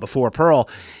came out, before Pearl.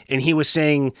 And he was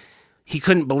saying he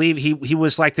couldn't believe, he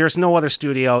was like, there's no other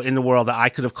studio in the world that I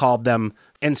could have called them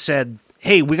and said,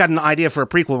 hey, we got an idea for a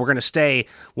prequel. We're going to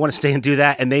want to stay and do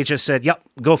that. And they just said, yep,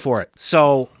 go for it.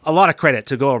 So a lot of credit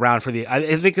to go around for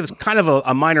I think it's kind of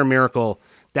a minor miracle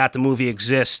that the movie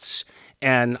exists.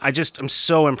 And I'm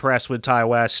so impressed with Ty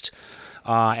West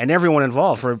and everyone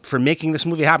involved for making this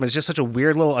movie happen. It's just such a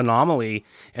weird little anomaly.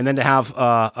 And then to have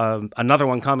another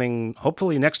one coming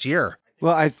hopefully next year.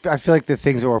 Well, I feel like the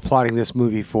things that we're plotting this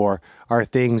movie for are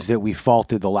things that we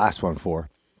faulted the last one for.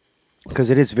 Because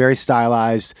it is very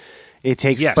stylized.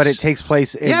 But it takes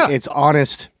place, it's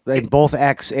honest, in both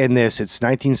X and this. It's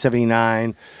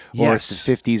 1979 or it's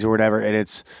the 50s or whatever. And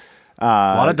it's a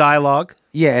lot of dialogue.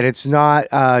 Yeah, and it's not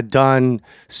done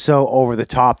so over the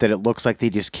top that it looks like they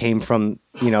just came from,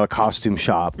 a costume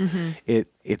shop.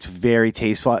 It's very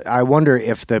tasteful. I wonder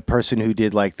if the person who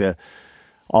did like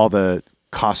all the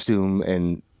costume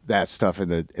and that stuff in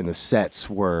the sets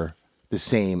were the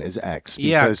same as X,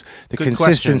 because the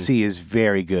consistency is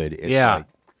very good. It's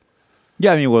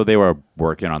they were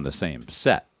working on the same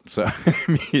set. So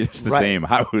it's the same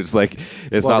house. Like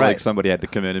it's not like somebody had to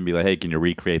come in and be like, "Hey, can you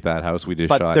recreate that house we just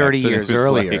shot?" But 30 years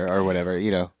earlier or whatever,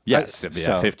 Yes,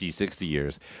 50, 60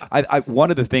 years.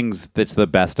 One of the things that's the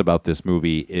best about this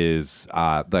movie is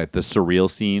the surreal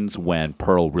scenes when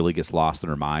Pearl really gets lost in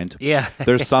her mind. Yeah,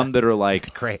 there's some that are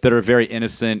like that are very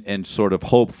innocent and sort of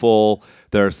hopeful.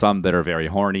 There are some that are very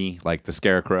horny, like the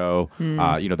Scarecrow.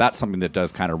 That's something that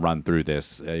does kind of run through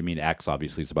this. I mean, X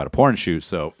obviously is about a porn shoot,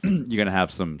 so you're gonna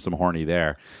have some horny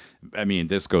there. I mean,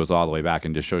 this goes all the way back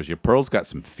and just shows you Pearl's got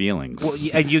some feelings. Well,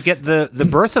 and you get the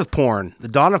birth of porn, the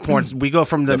dawn of porn. We go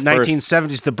from the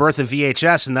 1970s, the birth of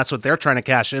VHS, and that's what they're trying to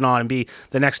cash in on and be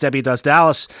the next Debbie Does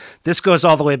Dallas. This goes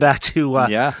all the way back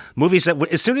to movies that,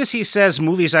 as soon as he says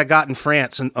movies I got in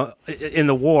France and in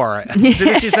the war, as soon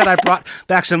as he said I brought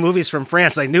back some movies from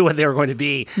France, I knew what they were going to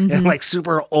be. And like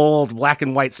super old black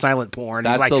and white silent porn.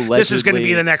 He's like, this is going to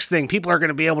be the next thing. People are going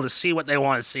to be able to see what they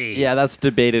want to see. Yeah, that's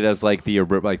debated as like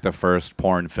the first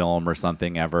porn film or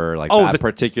something ever. Like that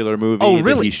particular movie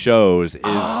that he shows is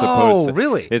supposed to.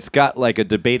 Really? It's got like a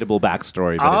debatable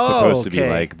backstory, but it's supposed to be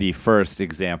like the first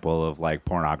example of like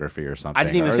pornography or something. I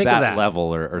didn't even think of that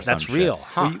level or something. That's real.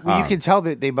 Huh. Well, you can tell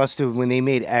that they must have, when they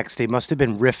made X, they must have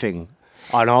been riffing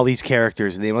on all these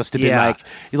characters, and they must have been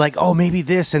like, oh, maybe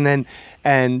this, and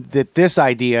that this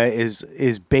idea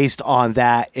is based on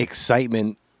that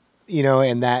excitement,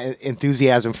 and that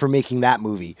enthusiasm for making that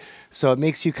movie. So it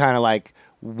makes you kind of like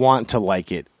want to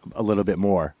like it a little bit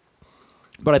more.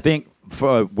 But I think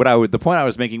for the point I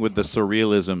was making with the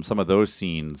surrealism, some of those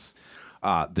scenes,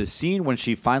 the scene when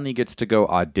she finally gets to go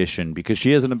audition, because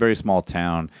she is in a very small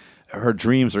town, her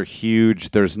dreams are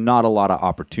huge. There's not a lot of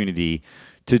opportunity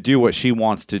to do what she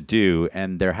wants to do,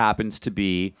 and there happens to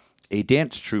be a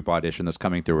dance troupe audition that's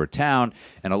coming through her town,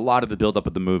 and a lot of the buildup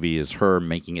of the movie is her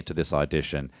making it to this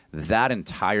audition. That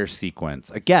entire sequence,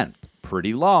 again,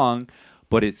 pretty long,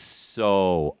 but it's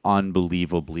so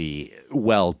unbelievably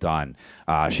well done.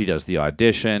 She does the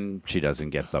audition. She doesn't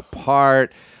get the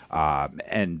part.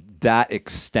 And that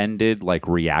extended like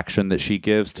reaction that she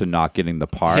gives to not getting the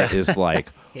part is like,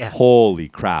 holy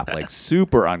crap, like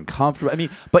super uncomfortable. I mean,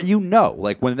 but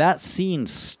like when that scene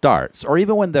starts, or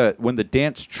even when the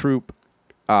dance troupe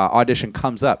audition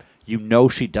comes up,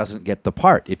 she doesn't get the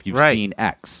part if you've seen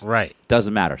X. Right.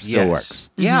 Doesn't matter. Still works.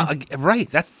 Yeah, right.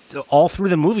 That's all through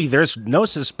the movie. There's no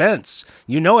suspense.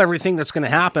 You know everything that's going to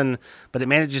happen, but it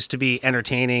manages to be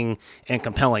entertaining and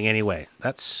compelling anyway.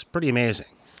 That's pretty amazing.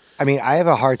 I mean, I have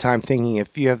a hard time thinking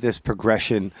if you have this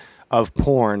progression of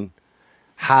porn,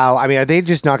 are they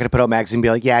just not going to put out magazine and be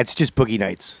like, yeah, it's just Boogie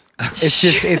Nights. It's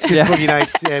just Boogie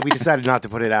Nights. Yeah, we decided not to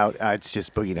put it out. It's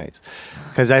just Boogie Nights.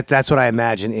 Because that's what I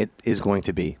imagine it is going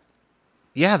to be.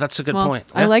 Yeah, that's a good point.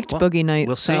 I liked Boogie Nights.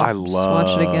 We'll see. So I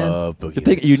watch it again. love Boogie The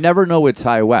thing, Nights. you never know with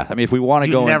Ty West. I mean, if we want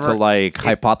to go into like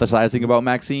hypothesizing about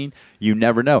Maxine, you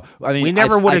never know. I mean, we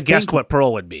never would have guessed think- what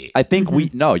Pearl would be. I think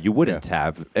you wouldn't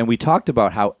have. And we talked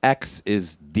about how X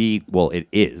is it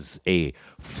is a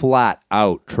flat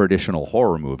out traditional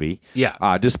horror movie.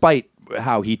 Yeah. Despite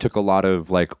how he took a lot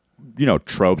of like,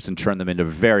 tropes and turned them into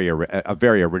a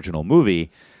very original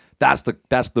movie. That's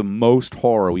the most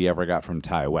horror we ever got from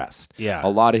Ty West. Yeah. A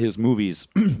lot of his movies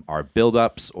are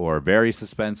build-ups or very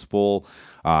suspenseful.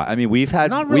 I mean, we've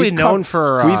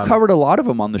covered a lot of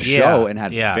them on the show and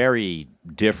had very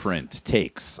different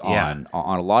takes on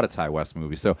a lot of Ty West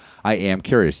movies. So I am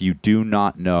curious. You do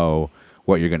not know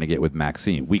what you're going to get with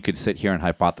Maxine. We could sit here and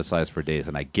hypothesize for days,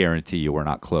 and I guarantee you we're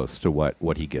not close to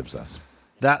what he gives us.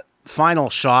 That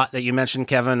final shot that you mentioned,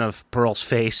 Kevin, of Pearl's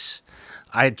face,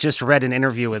 I just read an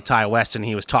interview with Ty West, and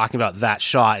he was talking about that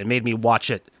shot. It made me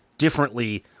watch it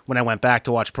differently when I went back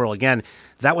to watch Pearl again.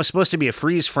 That was supposed to be a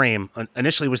freeze frame.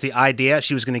 Initially was the idea.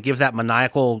 She was going to give that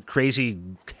maniacal, crazy,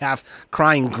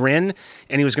 half-crying grin,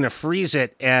 and he was going to freeze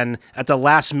it, and at the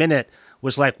last minute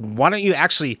was like, why don't you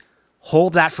actually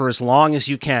hold that for as long as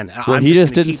you can? Well, he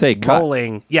just didn't say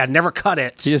rolling. Cut. Yeah, never cut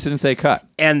it. He just didn't say cut.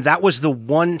 And that was the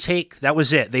one take. That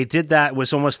was it. They did that. It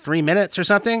was almost 3 minutes or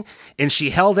something. And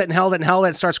she held it and held it and held it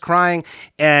and starts crying.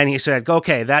 And he said,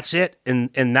 okay, that's it.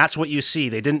 And that's what you see.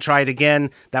 They didn't try it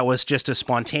again. That was just a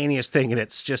spontaneous thing. And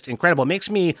it's just incredible. It makes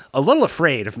me a little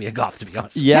afraid of Mia Goth, to be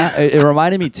honest. Yeah, it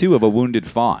reminded me, too, of A Wounded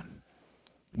Fawn.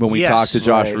 When we talked to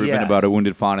Josh Rubin about A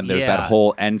Wounded Fawn, and there's that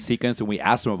whole end sequence, and we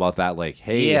asked him about that, like,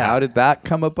 hey, how did that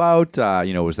come about?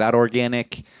 Was that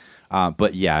organic?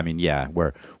 But yeah, I mean,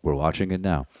 we're watching it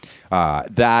now.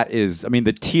 That is, I mean,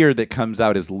 the tear that comes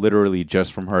out is literally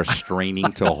just from her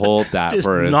straining to hold that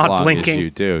for as long blinking. as you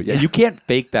do. Yeah, you can't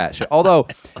fake that shit. Although,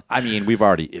 I mean,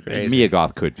 Mia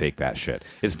Goth could fake that shit.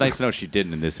 It's nice to know she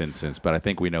didn't in this instance, but I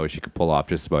think we know she could pull off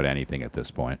just about anything at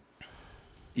this point.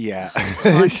 Yeah.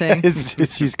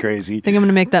 She's crazy. I think I'm going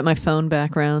to make that my phone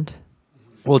background.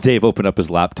 Well, Dave opened up his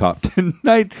laptop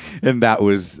tonight, and that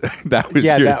was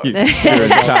your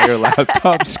entire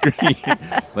laptop screen.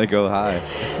 Like, oh, hi.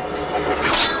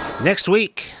 Next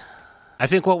week, I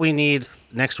think what we need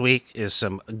next week is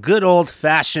some good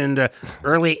old-fashioned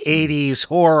early 80s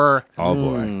horror. Oh,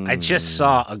 boy. I just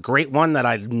saw a great one that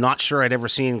I'm not sure I'd ever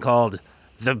seen called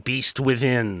The Beast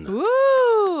Within. Ooh.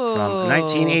 From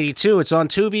 1982. It's on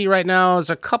Tubi right now.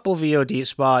 There's a couple VOD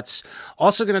spots.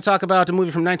 Also going to talk about a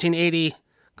movie from 1980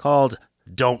 called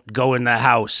Don't Go in the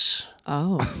House.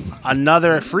 Oh.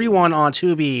 Another free one on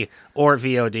Tubi or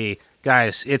VOD.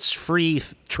 Guys, it's free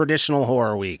traditional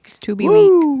horror week. It's Tubi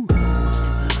week.